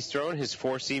his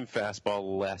four-seam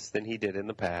fastball less than he did in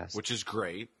the past, which is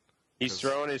great. He's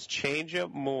throwing his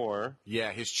changeup more.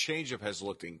 Yeah, his changeup has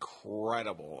looked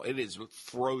incredible. It is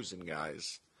frozen,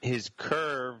 guys. His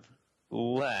curve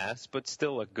less, but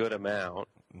still a good amount.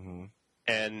 Mm-hmm.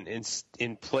 And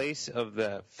in place of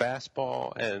the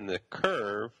fastball and the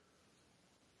curve,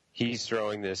 he's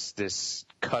throwing this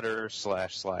cutter /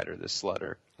 slider, this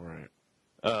slutter. Right.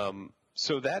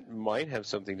 So that might have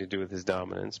something to do with his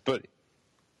dominance, but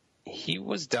he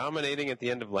was dominating at the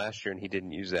end of last year, and he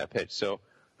didn't use that pitch. So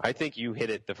I think you hit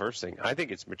it the first thing. I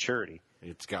think it's maturity.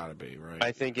 It's got to be, right?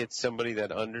 I think it's somebody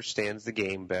that understands the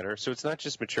game better. So it's not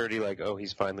just maturity like, oh,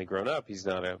 he's finally grown up. He's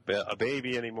not a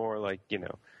baby anymore.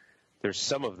 There's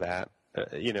some of that.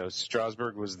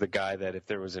 Strasburg was the guy that if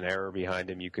there was an error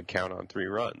behind him, you could count on 3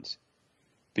 runs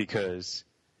because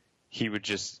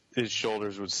his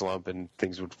shoulders would slump and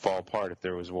things would fall apart if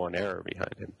there was one error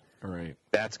behind him. Right.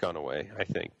 That's gone away, I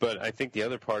think. But I think the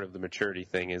other part of the maturity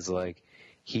thing is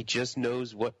he just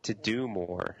knows what to do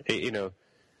more.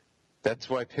 That's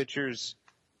why pitchers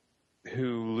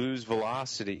who lose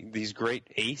velocity. These great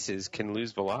aces can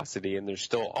lose velocity, and they're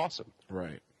still awesome.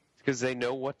 Right. Because they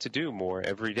know what to do more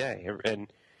every day.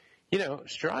 And,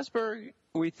 Strasburg,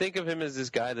 we think of him as this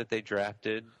guy that they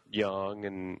drafted young,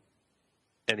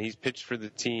 and he's pitched for the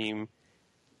team.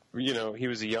 He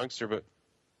was a youngster, but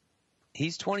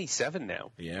he's 27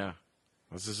 now. Yeah.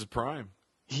 This is his prime.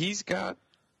 He's got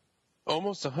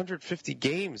almost 150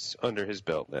 games under his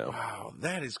belt now. Wow,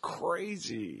 that is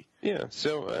crazy. Yeah,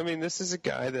 so, this is a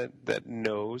guy that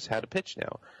knows how to pitch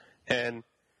now. And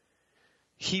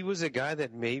he was a guy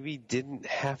that maybe didn't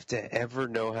have to ever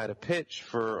know how to pitch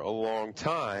for a long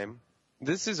time.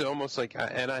 This is almost like,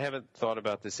 and I haven't thought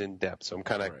about this in depth, so I'm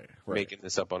kind of making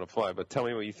this up on the fly, but tell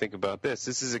me what you think about this.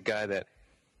 This is a guy that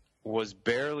was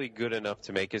barely good enough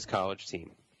to make his college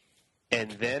team.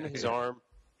 And then his arm,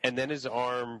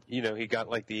 he got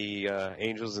like the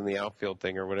Angels in the Outfield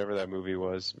thing or whatever that movie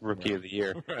was, Rookie of the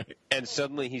Year. Right. And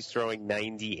suddenly he's throwing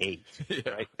 98. Yeah.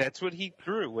 Right? That's what he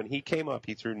threw. When he came up,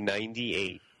 he threw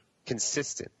 98,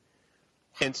 consistent.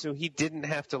 And so he didn't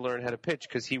have to learn how to pitch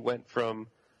because he went from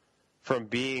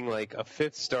being like a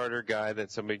fifth starter guy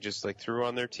that somebody just like threw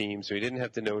on their team, so he didn't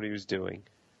have to know what he was doing,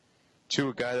 to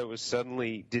a guy that was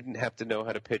suddenly didn't have to know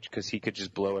how to pitch because he could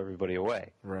just blow everybody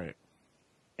away. Right.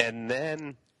 And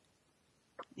then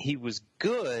he was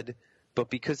good, but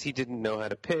because he didn't know how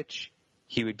to pitch,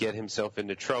 he would get himself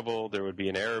into trouble. There would be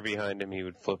an error behind him. He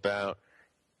would flip out.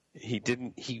 He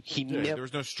never. There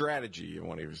was no strategy in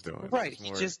what he was doing. Right.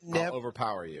 He just never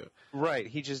overpower you. Right.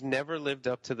 He just never lived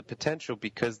up to the potential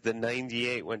because the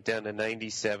 98 went down to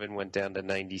 97, went down to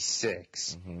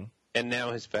 96. Mm-hmm. And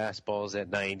now his fastball is at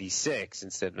 96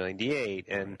 instead of 98.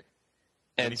 And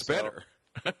he's better.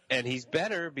 And he's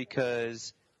better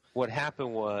because what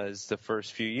happened was the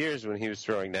first few years when he was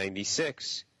throwing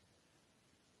 96,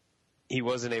 he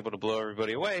wasn't able to blow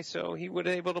everybody away, so he was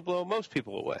able to blow most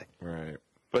people away. Right.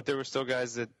 But there were still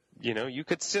guys that, you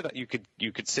could sit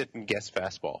and guess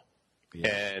fastball. Yeah.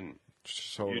 And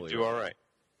totally. you do all right.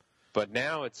 But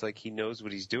now it's like he knows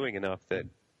what he's doing enough that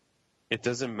it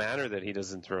doesn't matter that he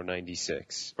doesn't throw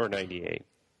 96 or 98.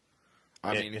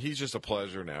 He's just a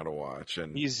pleasure now to watch,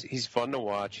 and he's fun to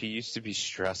watch. He used to be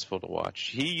stressful to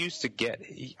watch. He used to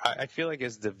I feel like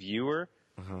as the viewer,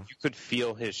 you could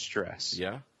feel his stress.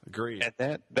 Yeah, agreed.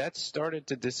 And that started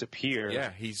to disappear.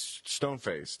 Yeah, he's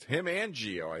stone-faced. Him and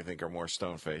Gio, I think, are more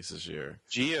stone-faced this year.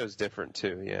 Gio's different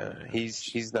too. Yeah,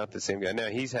 he's not the same guy. Now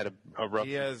he's had a rough.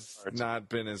 He has not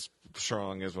been as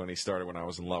strong as when he started when I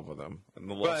was in love with him.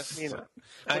 But he's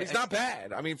not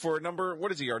bad. For a number,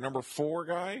 what is he? Our number 4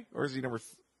 guy, or is he number?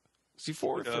 Is he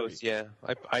 4 or 3? Yeah,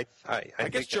 I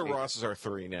guess Joe Ross is our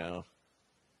 3 now.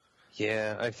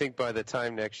 Yeah, I think by the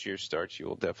time next year starts, you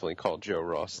will definitely call Joe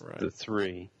Ross the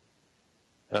 3.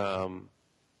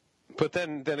 But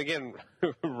then again,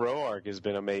 Roark has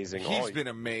been amazing. He's been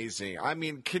amazing.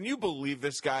 Can you believe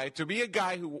this guy? To be a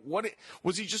guy who,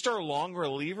 was he just our long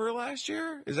reliever last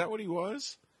year? Is that what he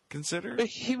was considered?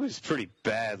 He was pretty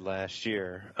bad last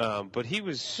year. But he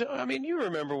was, you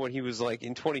remember what he was like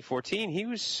in 2014. He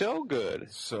was so good.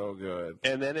 So good.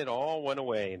 And then it all went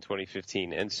away in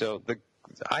 2015. And so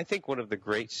I think one of the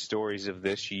great stories of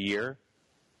this year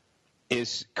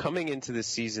is coming into the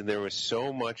season, there was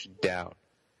so much doubt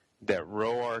that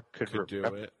Roark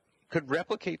could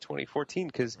replicate 2014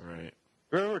 because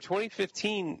remember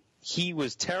 2015 he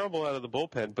was terrible out of the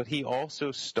bullpen, but he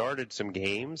also started some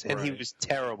games and he was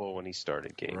terrible when he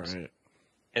started games. Right.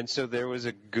 And so there was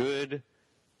a good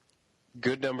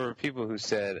number of people who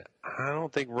said, I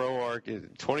don't think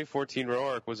 2014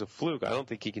 Roark was a fluke. I don't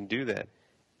think he can do that.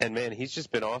 And man, he's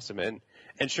just been awesome. And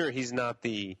sure, he's not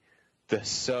the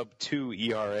sub-2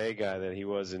 ERA guy that he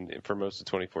was for most of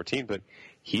 2014, but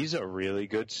he's a really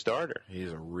good starter.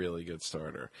 He's a really good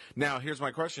starter. Now, here's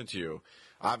my question to you.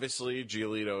 Obviously,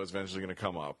 Giolito is eventually going to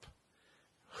come up.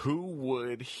 Who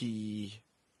would he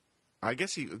 –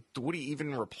 would he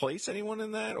even replace anyone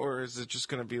in that, or is it just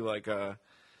going to be like a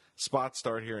spot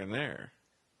start here and there?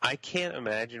 I can't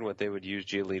imagine what they would use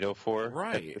Giolito for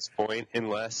at this point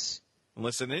unless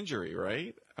an injury,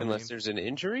 right? Unless there's an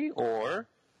injury, or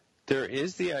there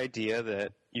is the idea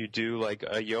that you do like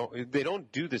they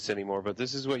don't do this anymore, but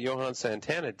this is what Johan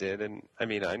Santana did. And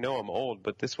I know I'm old,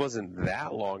 but this wasn't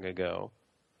that long ago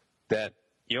that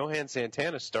Johan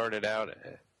Santana started out.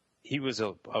 He was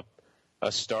a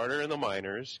starter in the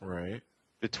minors. Right.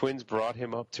 The Twins brought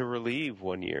him up to relieve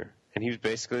one year, and he was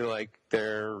basically like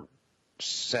their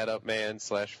setup man /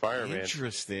 fireman.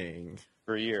 Interesting.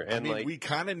 For a year. And we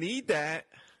kind of need that.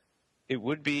 It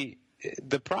would be.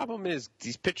 The problem is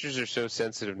these pitchers are so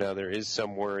sensitive now. There is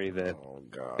some worry that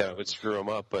that would screw them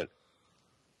up. But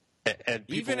And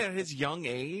people, Even at his young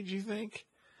age, you think?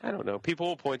 I don't know. People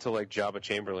will point to like Jabba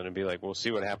Chamberlain and be like, "We'll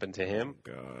see what happened to him."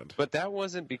 Oh, God. But that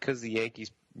wasn't because the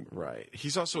Yankees. Right.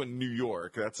 He's also in New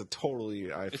York. That's a totally,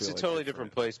 It's a totally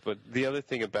different place. But the other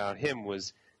thing about him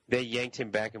was they yanked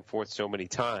him back and forth so many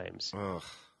times Ugh.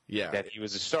 Yeah. that he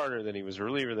was a starter, then he was a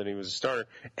reliever, then he was a starter,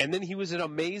 and then he was an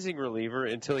amazing reliever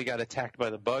until he got attacked by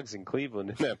the bugs in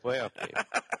Cleveland in that playoff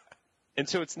game. And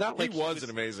so it's not like he was an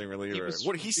amazing reliever. was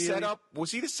What he set really- up?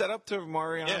 Was he the setup to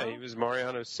Mariano? Yeah, he was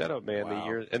Mariano's setup man the Wow.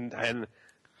 year, and And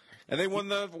they won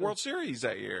the World Series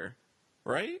that year,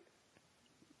 right?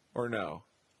 Or no?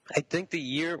 I think the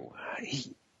year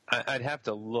I'd have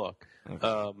to look.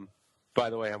 By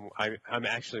the way, I'm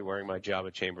actually wearing my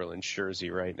Jabba Chamberlain jersey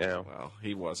right now. Well,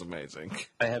 he was amazing.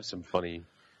 I have some funny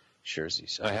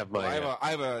jerseys. I have my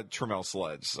I have a Trammell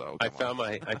Sledge, so I come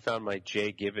on. found my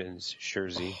Jay Gibbons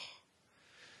jersey.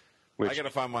 I got to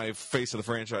find my face of the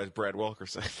franchise, Brad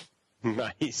Wilkerson.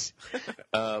 Nice.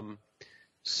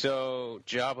 So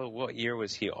Jabba, what year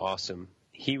was he awesome?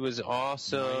 He was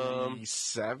awesome.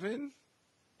 97?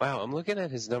 Wow, I'm looking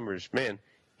at his numbers. Man,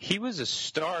 he was a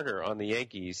starter on the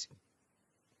Yankees.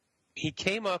 He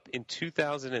came up in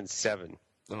 2007.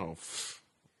 Oh,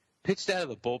 Pitched out of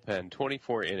the bullpen,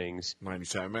 24 innings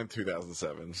 97. I meant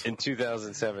 2007. in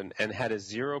 2007, and had a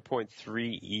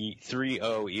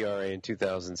 0.30 ERA in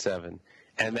 2007.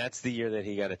 And that's the year that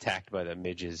he got attacked by the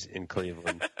midges in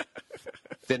Cleveland.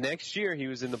 The next year, he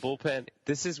was in the bullpen.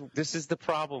 This is the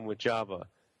problem with Jabba.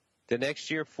 The next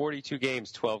year, 42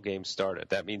 games, 12 games started.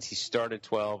 That means he started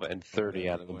 12 and 30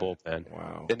 out of the bullpen.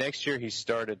 Wow. The next year, he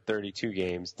started 32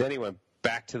 games. Then he went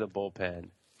back to the bullpen.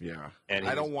 Yeah. And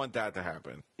I don't want that to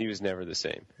happen. He was never the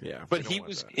same. Yeah. But we don't he want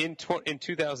was that. in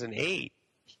 2008.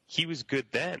 He was good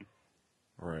then.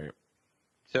 Right.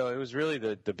 So it was really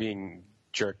the being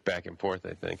jerked back and forth,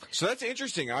 I think. So that's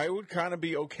interesting. I would kind of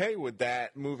be okay with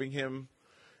that, moving him.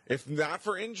 If not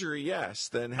for injury, yes,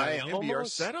 then having him be our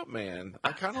setup man.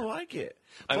 I kind of like it.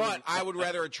 But I would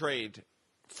rather a trade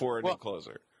for a new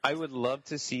closer. I would love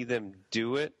to see them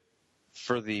do it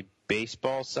for the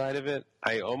baseball side of it.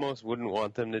 I almost wouldn't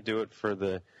want them to do it for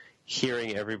the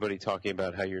hearing everybody talking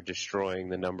about how you're destroying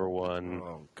the number one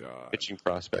pitching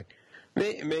prospect.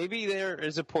 Maybe there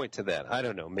is a point to that. I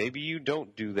don't know. Maybe you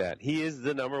don't do that. He is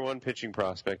the number one pitching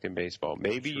prospect in baseball.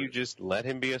 Maybe you just let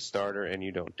him be a starter and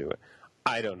you don't do it.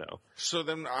 I don't know. So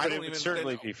then It would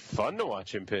certainly be fun to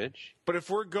watch him pitch. But if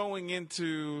we're going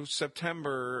into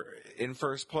September in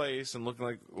first place and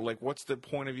looking like what's the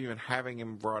point of even having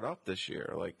him brought up this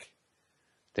year? Like,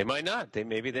 they might not.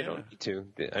 Maybe they don't need to.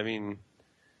 I mean,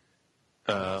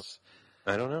 I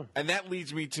don't know. And that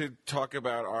leads me to talk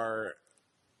about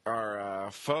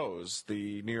our foes,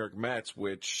 the New York Mets,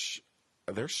 which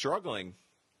they're struggling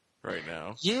right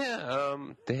now. Yeah,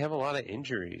 they have a lot of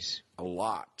injuries. A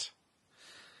lot.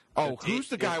 Oh, who's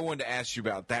the guy I wanted to ask you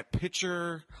about? That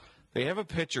pitcher. They have a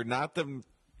pitcher, not the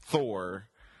Thor.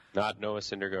 Not Noah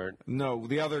Syndergaard. No,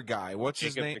 the other guy. What's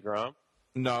his Jacob name? DeGrom?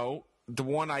 No, the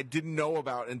one I didn't know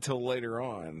about until later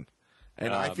on.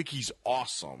 And I think he's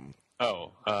awesome.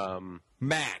 Steven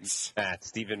Matz.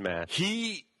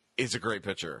 He is a great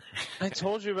pitcher. I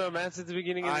told you about Matz at the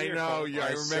beginning of the year. I know. Yeah,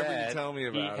 I remember said you telling me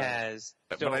about it.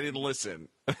 But I didn't listen.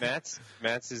 Matz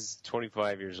is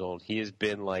 25 years old. He has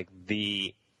been like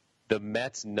the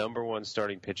Mets' number one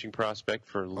starting pitching prospect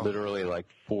for literally like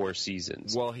 4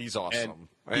 seasons. Well, he's awesome.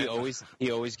 And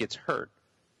he always gets hurt.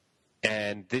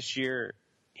 And this year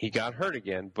he got hurt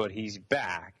again, but he's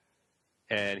back,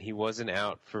 and he wasn't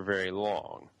out for very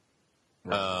long.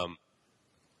 Right.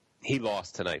 He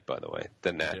lost tonight, by the way.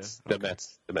 The Nets. Yeah? Okay.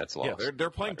 The Mets lost. Yeah, they're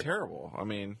playing terrible. I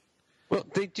mean, well,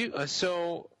 they do.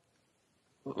 So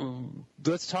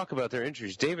let's talk about their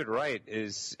injuries. David Wright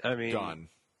is, done.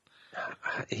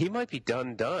 He might be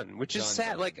done, which is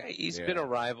sad. Like, he's been a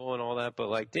rival and all that, but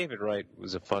like David Wright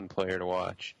was a fun player to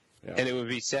watch. Yeah. And it would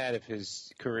be sad if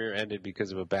his career ended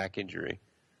because of a back injury.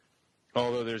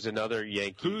 Although there's another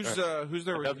Yankee. Who's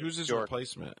his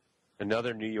replacement?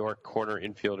 Another New York corner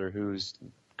infielder whose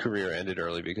career ended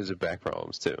early because of back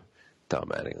problems too. Tom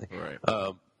Mattingly.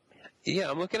 Right.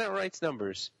 I'm looking at Wright's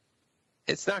numbers.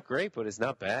 It's not great, but it's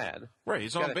not bad. Right.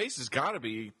 His on base has got to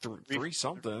be 3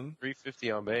 something.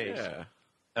 350 on base.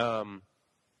 Yeah.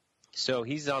 So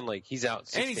he's out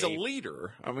 6 and he's a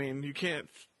leader. I mean, you can't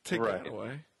take that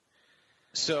away.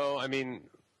 So I mean,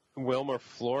 Wilmer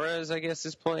Flores, I guess,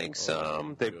 is playing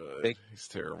some. He's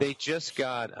terrible. They just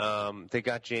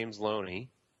got James Loney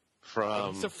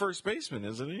from. He's a first baseman,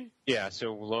 isn't he? Yeah.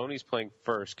 So Loney's playing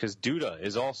first because Duda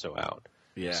is also out.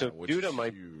 Yeah. So Duda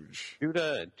might huge.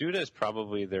 Duda is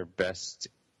probably their best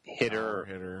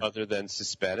hitter other than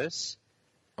Cespedes.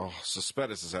 Oh,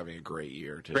 Cespedes is having a great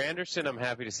year, too. Granderson, I'm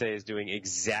happy to say, is doing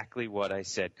exactly what I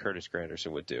said Curtis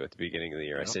Granderson would do at the beginning of the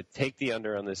year. Yep. I said, take the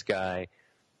under on this guy.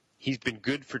 He's been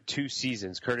good for 2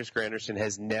 seasons. Curtis Granderson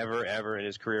has never, ever in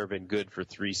his career been good for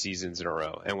 3 seasons in a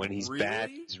row. And when he's bad,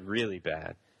 he's really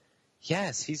bad.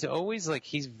 Yes, he's always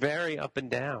he's very up and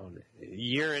down,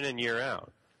 year in and year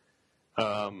out.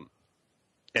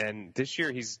 And this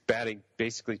year he's batting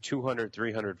basically 200,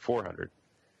 300, 400.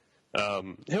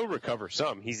 He'll recover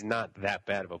some. He's not that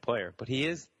bad of a player, but he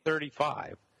is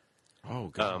 35. Oh,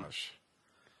 gosh.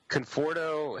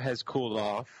 Conforto has cooled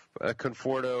off.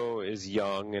 Conforto is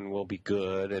young and will be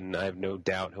good, and I have no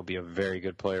doubt he'll be a very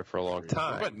good player for a long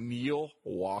time. What about Neil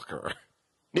Walker?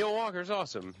 Neil Walker's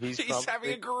awesome. He's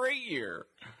having a great year.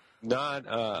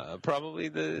 Not probably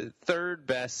the third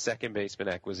best second baseman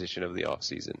acquisition of the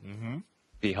offseason,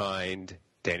 behind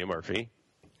Daniel Murphy,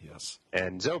 yes,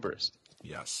 and Zobrist,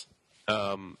 yes.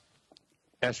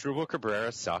 Asdrubal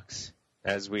Cabrera sucks,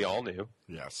 as we all knew.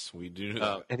 Yes, we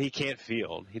do. And he can't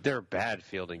field. They're a bad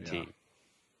fielding team.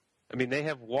 I mean, they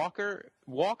have Walker.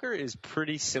 Walker is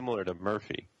pretty similar to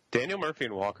Murphy. Daniel Murphy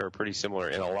and Walker are pretty similar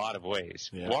in a lot of ways.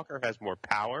 Yeah. Walker has more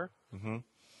power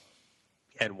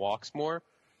and walks more.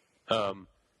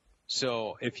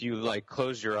 So if you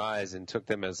closed your eyes and took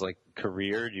them as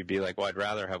career, you'd be like, well, I'd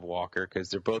rather have Walker because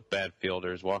they're both bad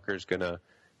fielders. Walker's going to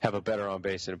have a better on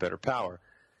base and a better power.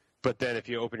 But then if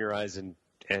you open your eyes and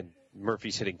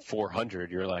Murphy's hitting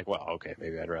 400, you're like, well, okay,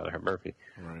 maybe I'd rather have Murphy.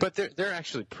 Right. But they're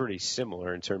actually pretty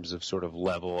similar in terms of sort of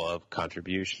level of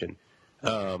contribution.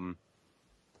 But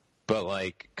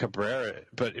Cabrera,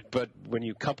 but when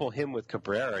you couple him with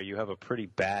Cabrera, you have a pretty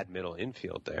bad middle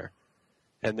infield there.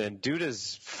 And then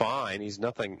Duda's fine. He's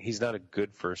not a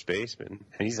good first baseman,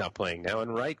 and he's not playing now.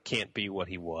 And Wright can't be what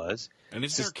he was. And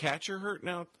is their catcher hurt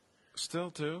now still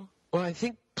too? Well, I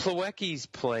think Plawecki's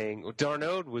playing.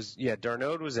 Darnaud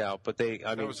was out, but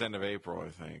that was end of April, I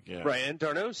think. Yeah. Right, and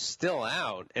Darnaud's still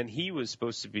out, and he was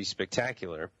supposed to be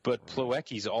spectacular, but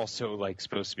Plawecki's also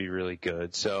supposed to be really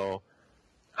good. So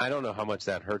I don't know how much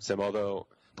that hurts them, although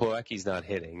Plawecki's not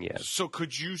hitting yet. So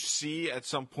could you see at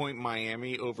some point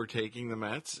Miami overtaking the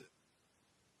Mets?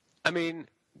 I mean,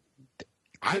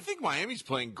 I think Miami's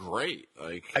playing great.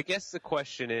 I guess the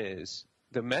question is,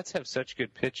 the Mets have such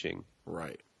good pitching.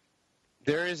 Right.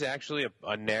 There is actually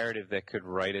a narrative that could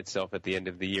write itself at the end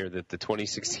of the year that the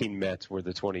 2016 Mets were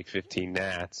the 2015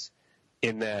 Nats,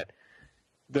 in that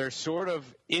they're sort of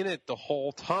in it the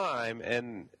whole time,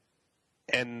 and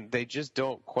they just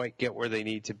don't quite get where they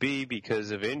need to be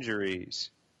because of injuries,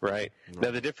 right?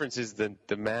 Now, the difference is the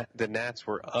Nats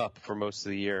were up for most of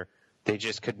the year. They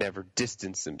just could never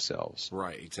distance themselves.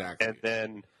 Right, exactly. And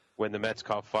then when the Mets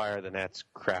caught fire, the Nats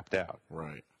crapped out.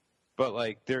 Right.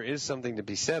 But, there is something to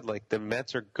be said. The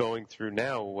Mets are going through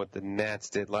now what the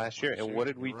Nats did last year. And what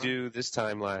did we do this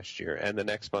time last year and the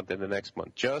next month and the next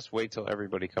month? Just wait till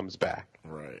everybody comes back.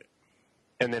 Right.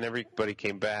 And then everybody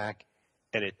came back,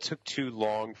 and it took too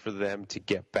long for them to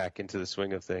get back into the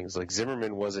swing of things.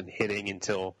 Zimmerman wasn't hitting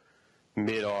until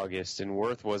mid-August, and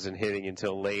Worth wasn't hitting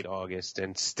until late August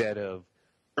instead of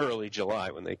early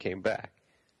July when they came back.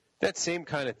 That same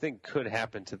kind of thing could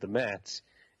happen to the Mets,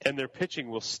 and their pitching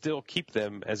will still keep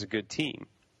them as a good team.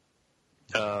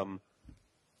 The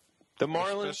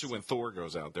Marlins, especially when Thor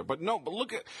goes out there. But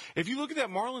if you look at that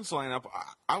Marlins lineup,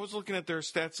 I was looking at their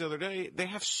stats the other day. They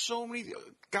have so many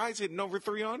guys hitting over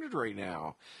 300 right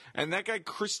now, and that guy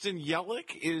Kristen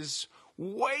Yelich is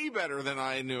way better than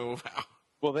I knew about.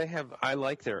 Well, I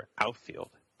like their outfield.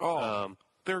 Oh,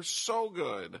 they're so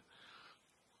good.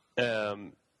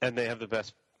 And they have the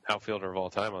best outfielder of all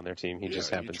time on their team. He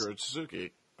just happens. Ichiro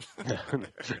Suzuki.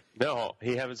 No,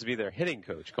 he happens to be their hitting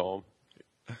coach, Colm.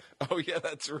 Oh, yeah,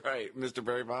 that's right. Mr.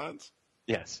 Barry Bonds?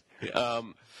 Yes. Yeah.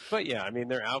 But, yeah, I mean,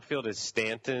 their outfield is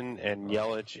Stanton and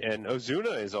Yelich, and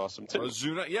Ozuna is awesome, too.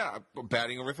 Ozuna, yeah,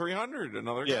 batting over 300,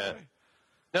 another guy.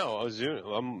 No,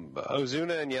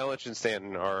 Ozuna and Yelich and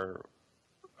Stanton are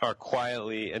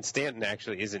quietly, and Stanton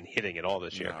actually isn't hitting at all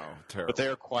this year. No, terrible. But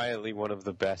they're quietly one of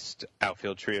the best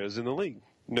outfield trios in the league.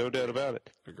 No doubt about it.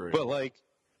 Agreed. But,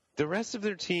 the rest of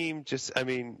their team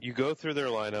you go through their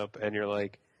lineup and you're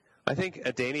like, I think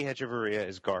Adeiny Hechavarria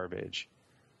is garbage.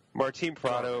 Martin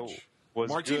Prado was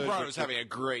Martin good. Prado's having a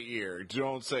great year.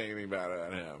 Don't say anything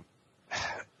about him.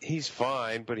 He's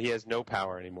fine, but he has no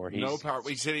power anymore. No power.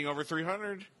 He's hitting over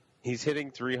 300? He's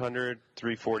hitting 300,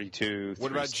 342.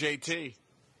 What about JT?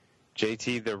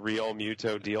 JT, the real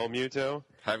Muto, deal Muto?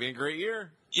 Having a great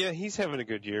year. Yeah, he's having a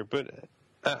good year, but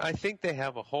I think they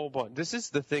have a whole bunch. This is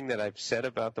the thing that I've said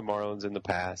about the Marlins in the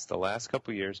past, the last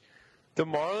couple of years. The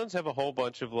Marlins have a whole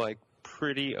bunch of,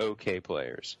 pretty okay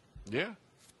players. Yeah.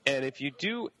 And if you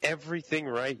do everything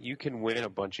right, you can win a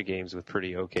bunch of games with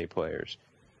pretty okay players.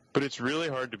 But it's really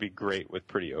hard to be great with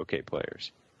pretty okay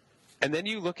players. And then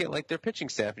you look at like their pitching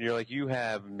staff, and you're like, you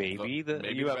have maybe the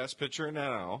best pitcher in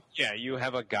NL. Yeah, you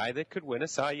have a guy that could win a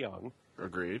Cy Young.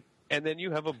 Agreed. And then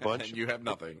you have a bunch. And you have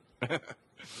nothing.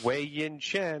 Wei Yin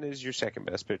Chen is your second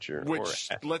best pitcher. Which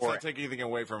let's not take anything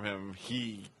away from him.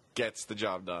 He gets the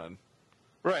job done.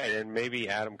 Right, and maybe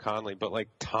Adam Conley, but like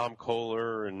Tom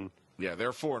Kohler and. Yeah,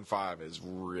 their 4 and 5 is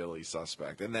really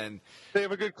suspect, and then they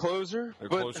have a good closer. Their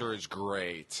closer is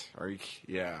great.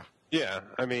 Yeah. Yeah,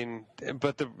 I mean,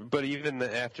 but even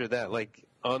after that, like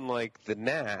unlike the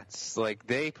Nats, like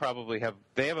they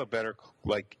have a better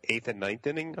like 8th and 9th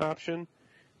inning option,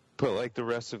 but like the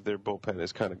rest of their bullpen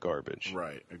is kind of garbage.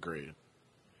 Right, agreed.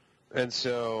 And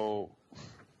so.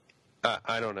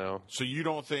 I don't know. So you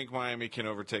don't think Miami can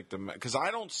overtake the Mets? Because I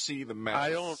don't see the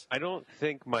Mets. I don't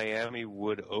think Miami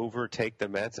would overtake the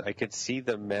Mets. I could see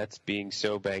the Mets being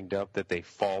so banged up that they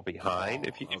fall behind.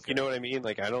 If you know what I mean,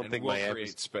 like I don't think Miami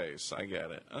create space. I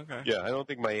get it. Okay. Yeah, I don't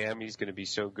think Miami's going to be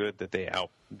so good that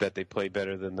they play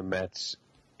better than the Mets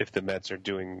if the Mets are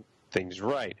doing things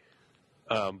right.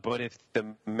 But if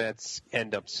the Mets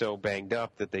end up so banged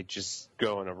up that they just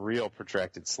go in a real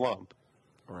protracted slump,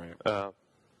 right?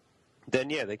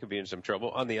 Then, yeah, they could be in some trouble.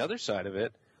 On the other side of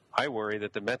it, I worry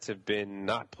that the Mets have been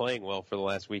not playing well for the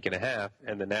last week and a half,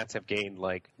 and the Nats have gained,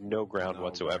 like, no ground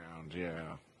whatsoever.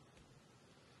 Yeah.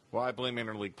 Well, I blame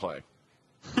interleague play.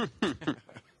 The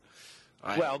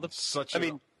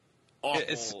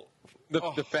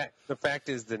fact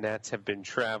is the Nats have been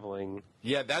traveling.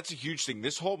 Yeah, that's a huge thing.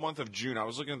 This whole month of June, I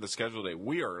was looking at the schedule today.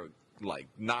 We are, like,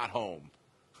 not home.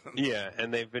 Yeah,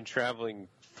 and they've been traveling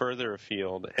further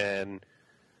afield, and...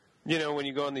 You know, when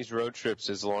you go on these road trips,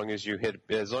 as long as you're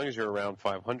around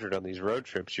 500 on these road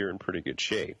trips, you're in pretty good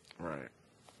shape. Right.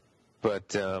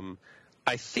 But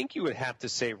I think you would have to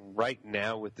say right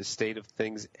now with the state of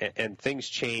things, and things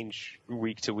change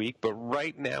week to week, but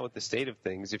right now with the state of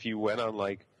things, if you went on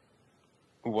like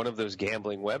one of those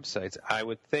gambling websites, I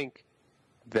would think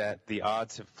that the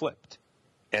odds have flipped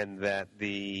and that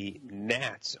the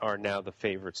Nats are now the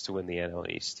favorites to win the NL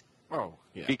East. Oh,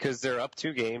 yeah. Because they're up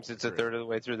 2 games. It's a third of the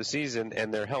way through the season,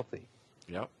 and they're healthy.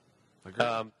 Yep.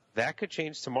 Agreed. That could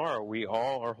change tomorrow. We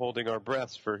all are holding our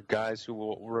breaths for guys who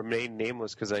will remain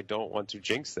nameless because I don't want to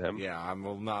jinx them. Yeah, I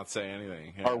will not say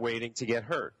anything. Yeah. Are waiting to get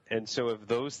hurt. And so if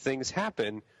those things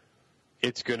happen,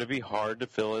 it's going to be hard to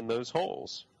fill in those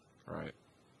holes. Right.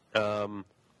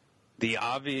 The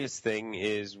obvious thing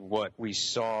is what we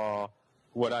saw,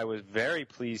 what I was very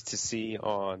pleased to see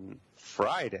on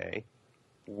Friday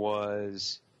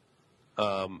was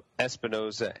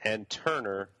Espinoza and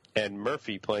Turner and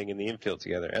Murphy playing in the infield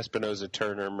together. Espinoza,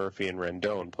 Turner, Murphy, and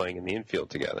Rendon playing in the infield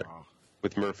together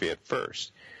with Murphy at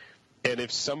first. And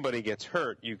if somebody gets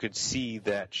hurt, you could see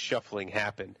that shuffling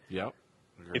happen. Yep.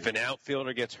 Agreed. If an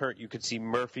outfielder gets hurt, you could see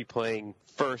Murphy playing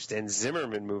first and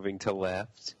Zimmerman moving to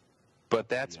left. But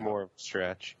that's more of a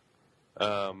stretch.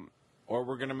 Or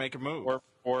we're going to make a move.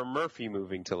 Or Murphy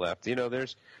moving to left. You know,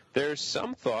 there's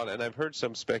some thought, and I've heard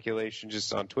some speculation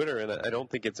just on Twitter, and I don't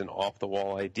think it's an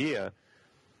off-the-wall idea,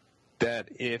 that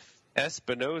if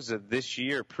Espinoza this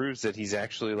year proves that he's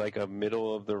actually like a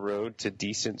middle-of-the-road to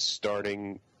decent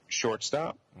starting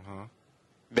shortstop,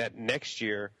 that next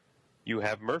year you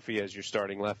have Murphy as your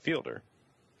starting left fielder.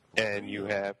 And you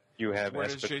have Where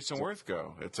does Jason Worth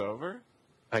go? It's over?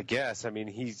 I guess. I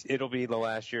mean, it'll be the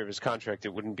last year of his contract.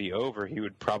 It wouldn't be over. He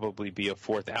would probably be a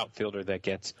fourth outfielder that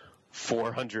gets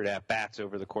 400 at-bats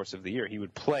over the course of the year. He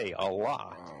would play a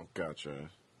lot. Oh, gotcha.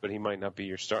 But he might not be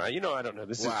your star. You know, I don't know.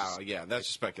 Yeah, that's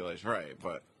speculation, right?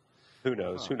 But who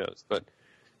knows? Who knows? But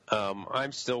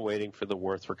I'm still waiting for the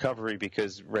Worth recovery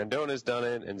because Rendon has done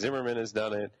it and Zimmerman has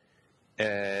done it,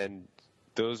 and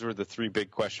those were the 3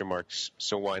 big question marks.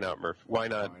 So why not Murphy? Why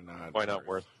not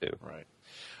Worth too? Right.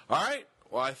 All right.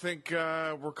 Well, I think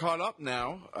we're caught up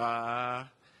now.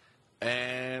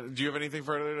 And do you have anything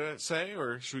further to say,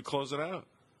 or should we close it out?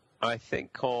 I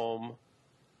think, Colm,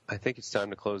 it's time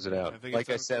to close it out. Like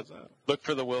I said, look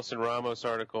for the Wilson Ramos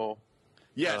article.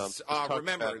 Yes.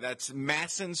 Remember, that's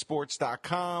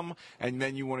MASNsports.com, and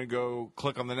then you want to go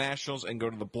click on the Nationals and go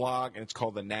to the blog, and it's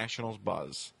called the Nationals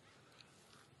Buzz.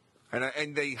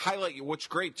 And they highlight you. What's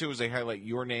great, too, is they highlight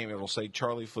your name. It'll say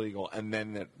Charlie Flegel, and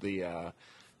then the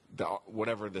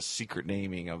whatever the secret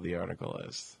naming of the article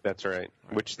is. That's right.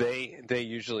 Which they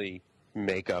usually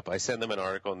make up. I send them an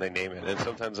article and they name it. And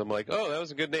sometimes I'm like, oh, that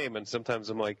was a good name. And sometimes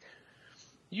I'm like,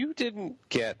 you didn't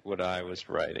get what I was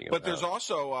writing about. But there's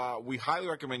also, we highly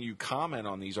recommend you comment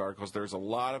on these articles. There's a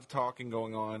lot of talking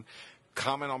going on.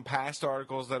 comment on past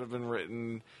articles that have been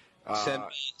written.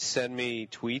 Send me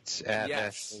tweets at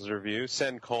Yes. Nationals Review.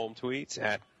 Send Colm tweets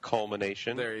at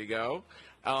Culmination. There you go.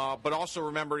 But also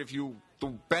remember, the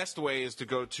best way is to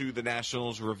go to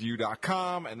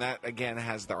thenationalsreview.com, and that, again,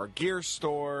 has our gear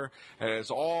store. It has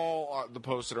all the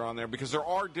posts that are on there, because there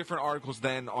are different articles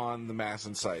than on the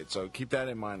Masson site, so keep that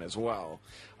in mind as well.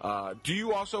 Do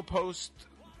you also post...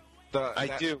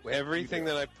 I do. Everything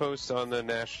that I post on the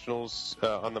Nationals,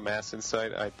 on the Masson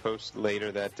site, I post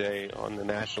later that day on the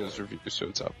Nationals Review, so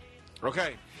it's up.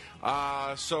 Okay.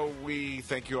 So we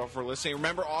thank you all for listening.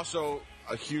 Remember, also,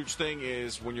 a huge thing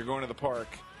is when you're going to the park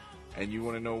and you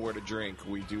want to know where to drink,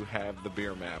 we do have the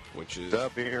beer map, which is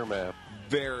the beer map.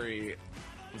 Very,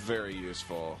 very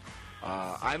useful.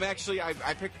 I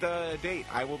picked a date.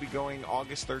 I will be going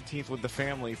August 13th with the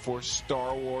family for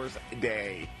Star Wars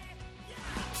Day.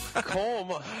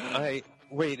 Colm,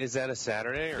 wait, is that a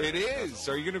Saturday? Or? It is.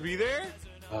 Are you going to be there?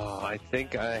 Oh, I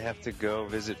think I have to go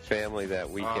visit family that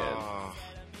weekend.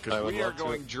 Because we are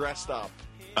going dressed up.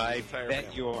 I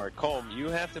bet you are. Colm, you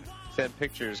have to send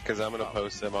pictures because I'm going to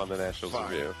post them on the Nationals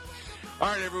Review. All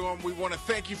right, everyone, we want to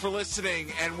thank you for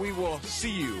listening, and we will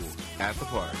see you at the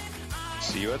park.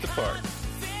 See you at the park.